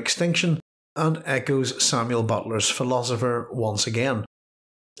humanity from extinction and echoes Samuel Butler's philosopher once again.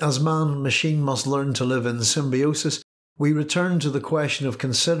 As man and machine must learn to live in symbiosis, we return to the question of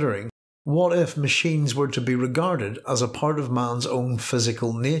considering what if machines were to be regarded as a part of man's own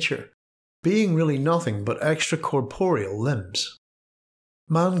physical nature, being really nothing but extracorporeal limbs.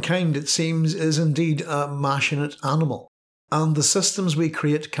 Mankind, it seems, is indeed a machinate animal, and the systems we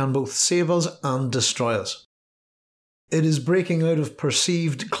create can both save us and destroy us. It is breaking out of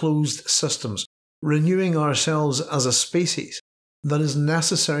perceived closed systems, renewing ourselves as a species, that is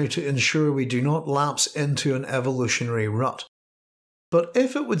necessary to ensure we do not lapse into an evolutionary rut. But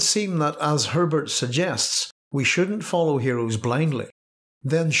if it would seem that, as Herbert suggests, we shouldn't follow heroes blindly,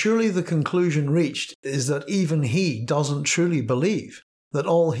 then surely the conclusion reached is that even he doesn't truly believe that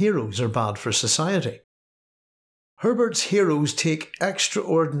all heroes are bad for society. Herbert's heroes take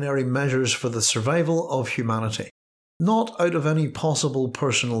extraordinary measures for the survival of humanity, not out of any possible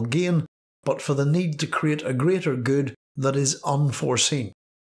personal gain, but for the need to create a greater good that is unforeseen.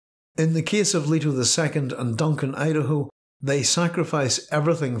 In the case of Leto II and Duncan Idaho, they sacrifice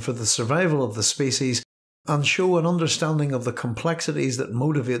everything for the survival of the species and show an understanding of the complexities that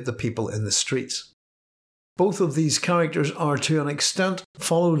motivate the people in the streets. Both of these characters are to an extent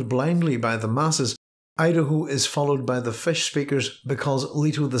followed blindly by the masses. Idaho is followed by the fish speakers because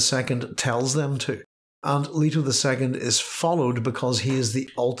Leto II tells them to, and Leto II is followed because he is the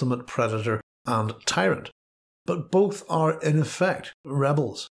ultimate predator and tyrant. But both are in effect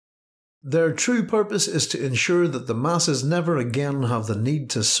rebels. Their true purpose is to ensure that the masses never again have the need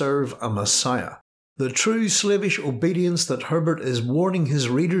to serve a messiah. The true slavish obedience that Herbert is warning his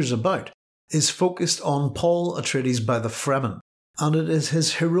readers about is focused on Paul Atreides by the Fremen, and it is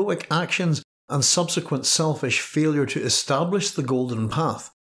his heroic actions and subsequent selfish failure to establish the Golden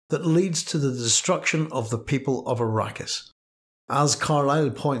Path that leads to the destruction of the people of Arrakis. As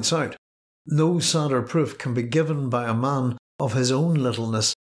Carlyle points out, no sadder proof can be given by a man of his own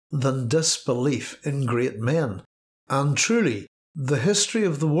littleness than disbelief in great men, and truly, the history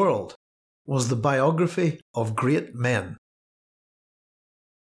of the world was the biography of great men.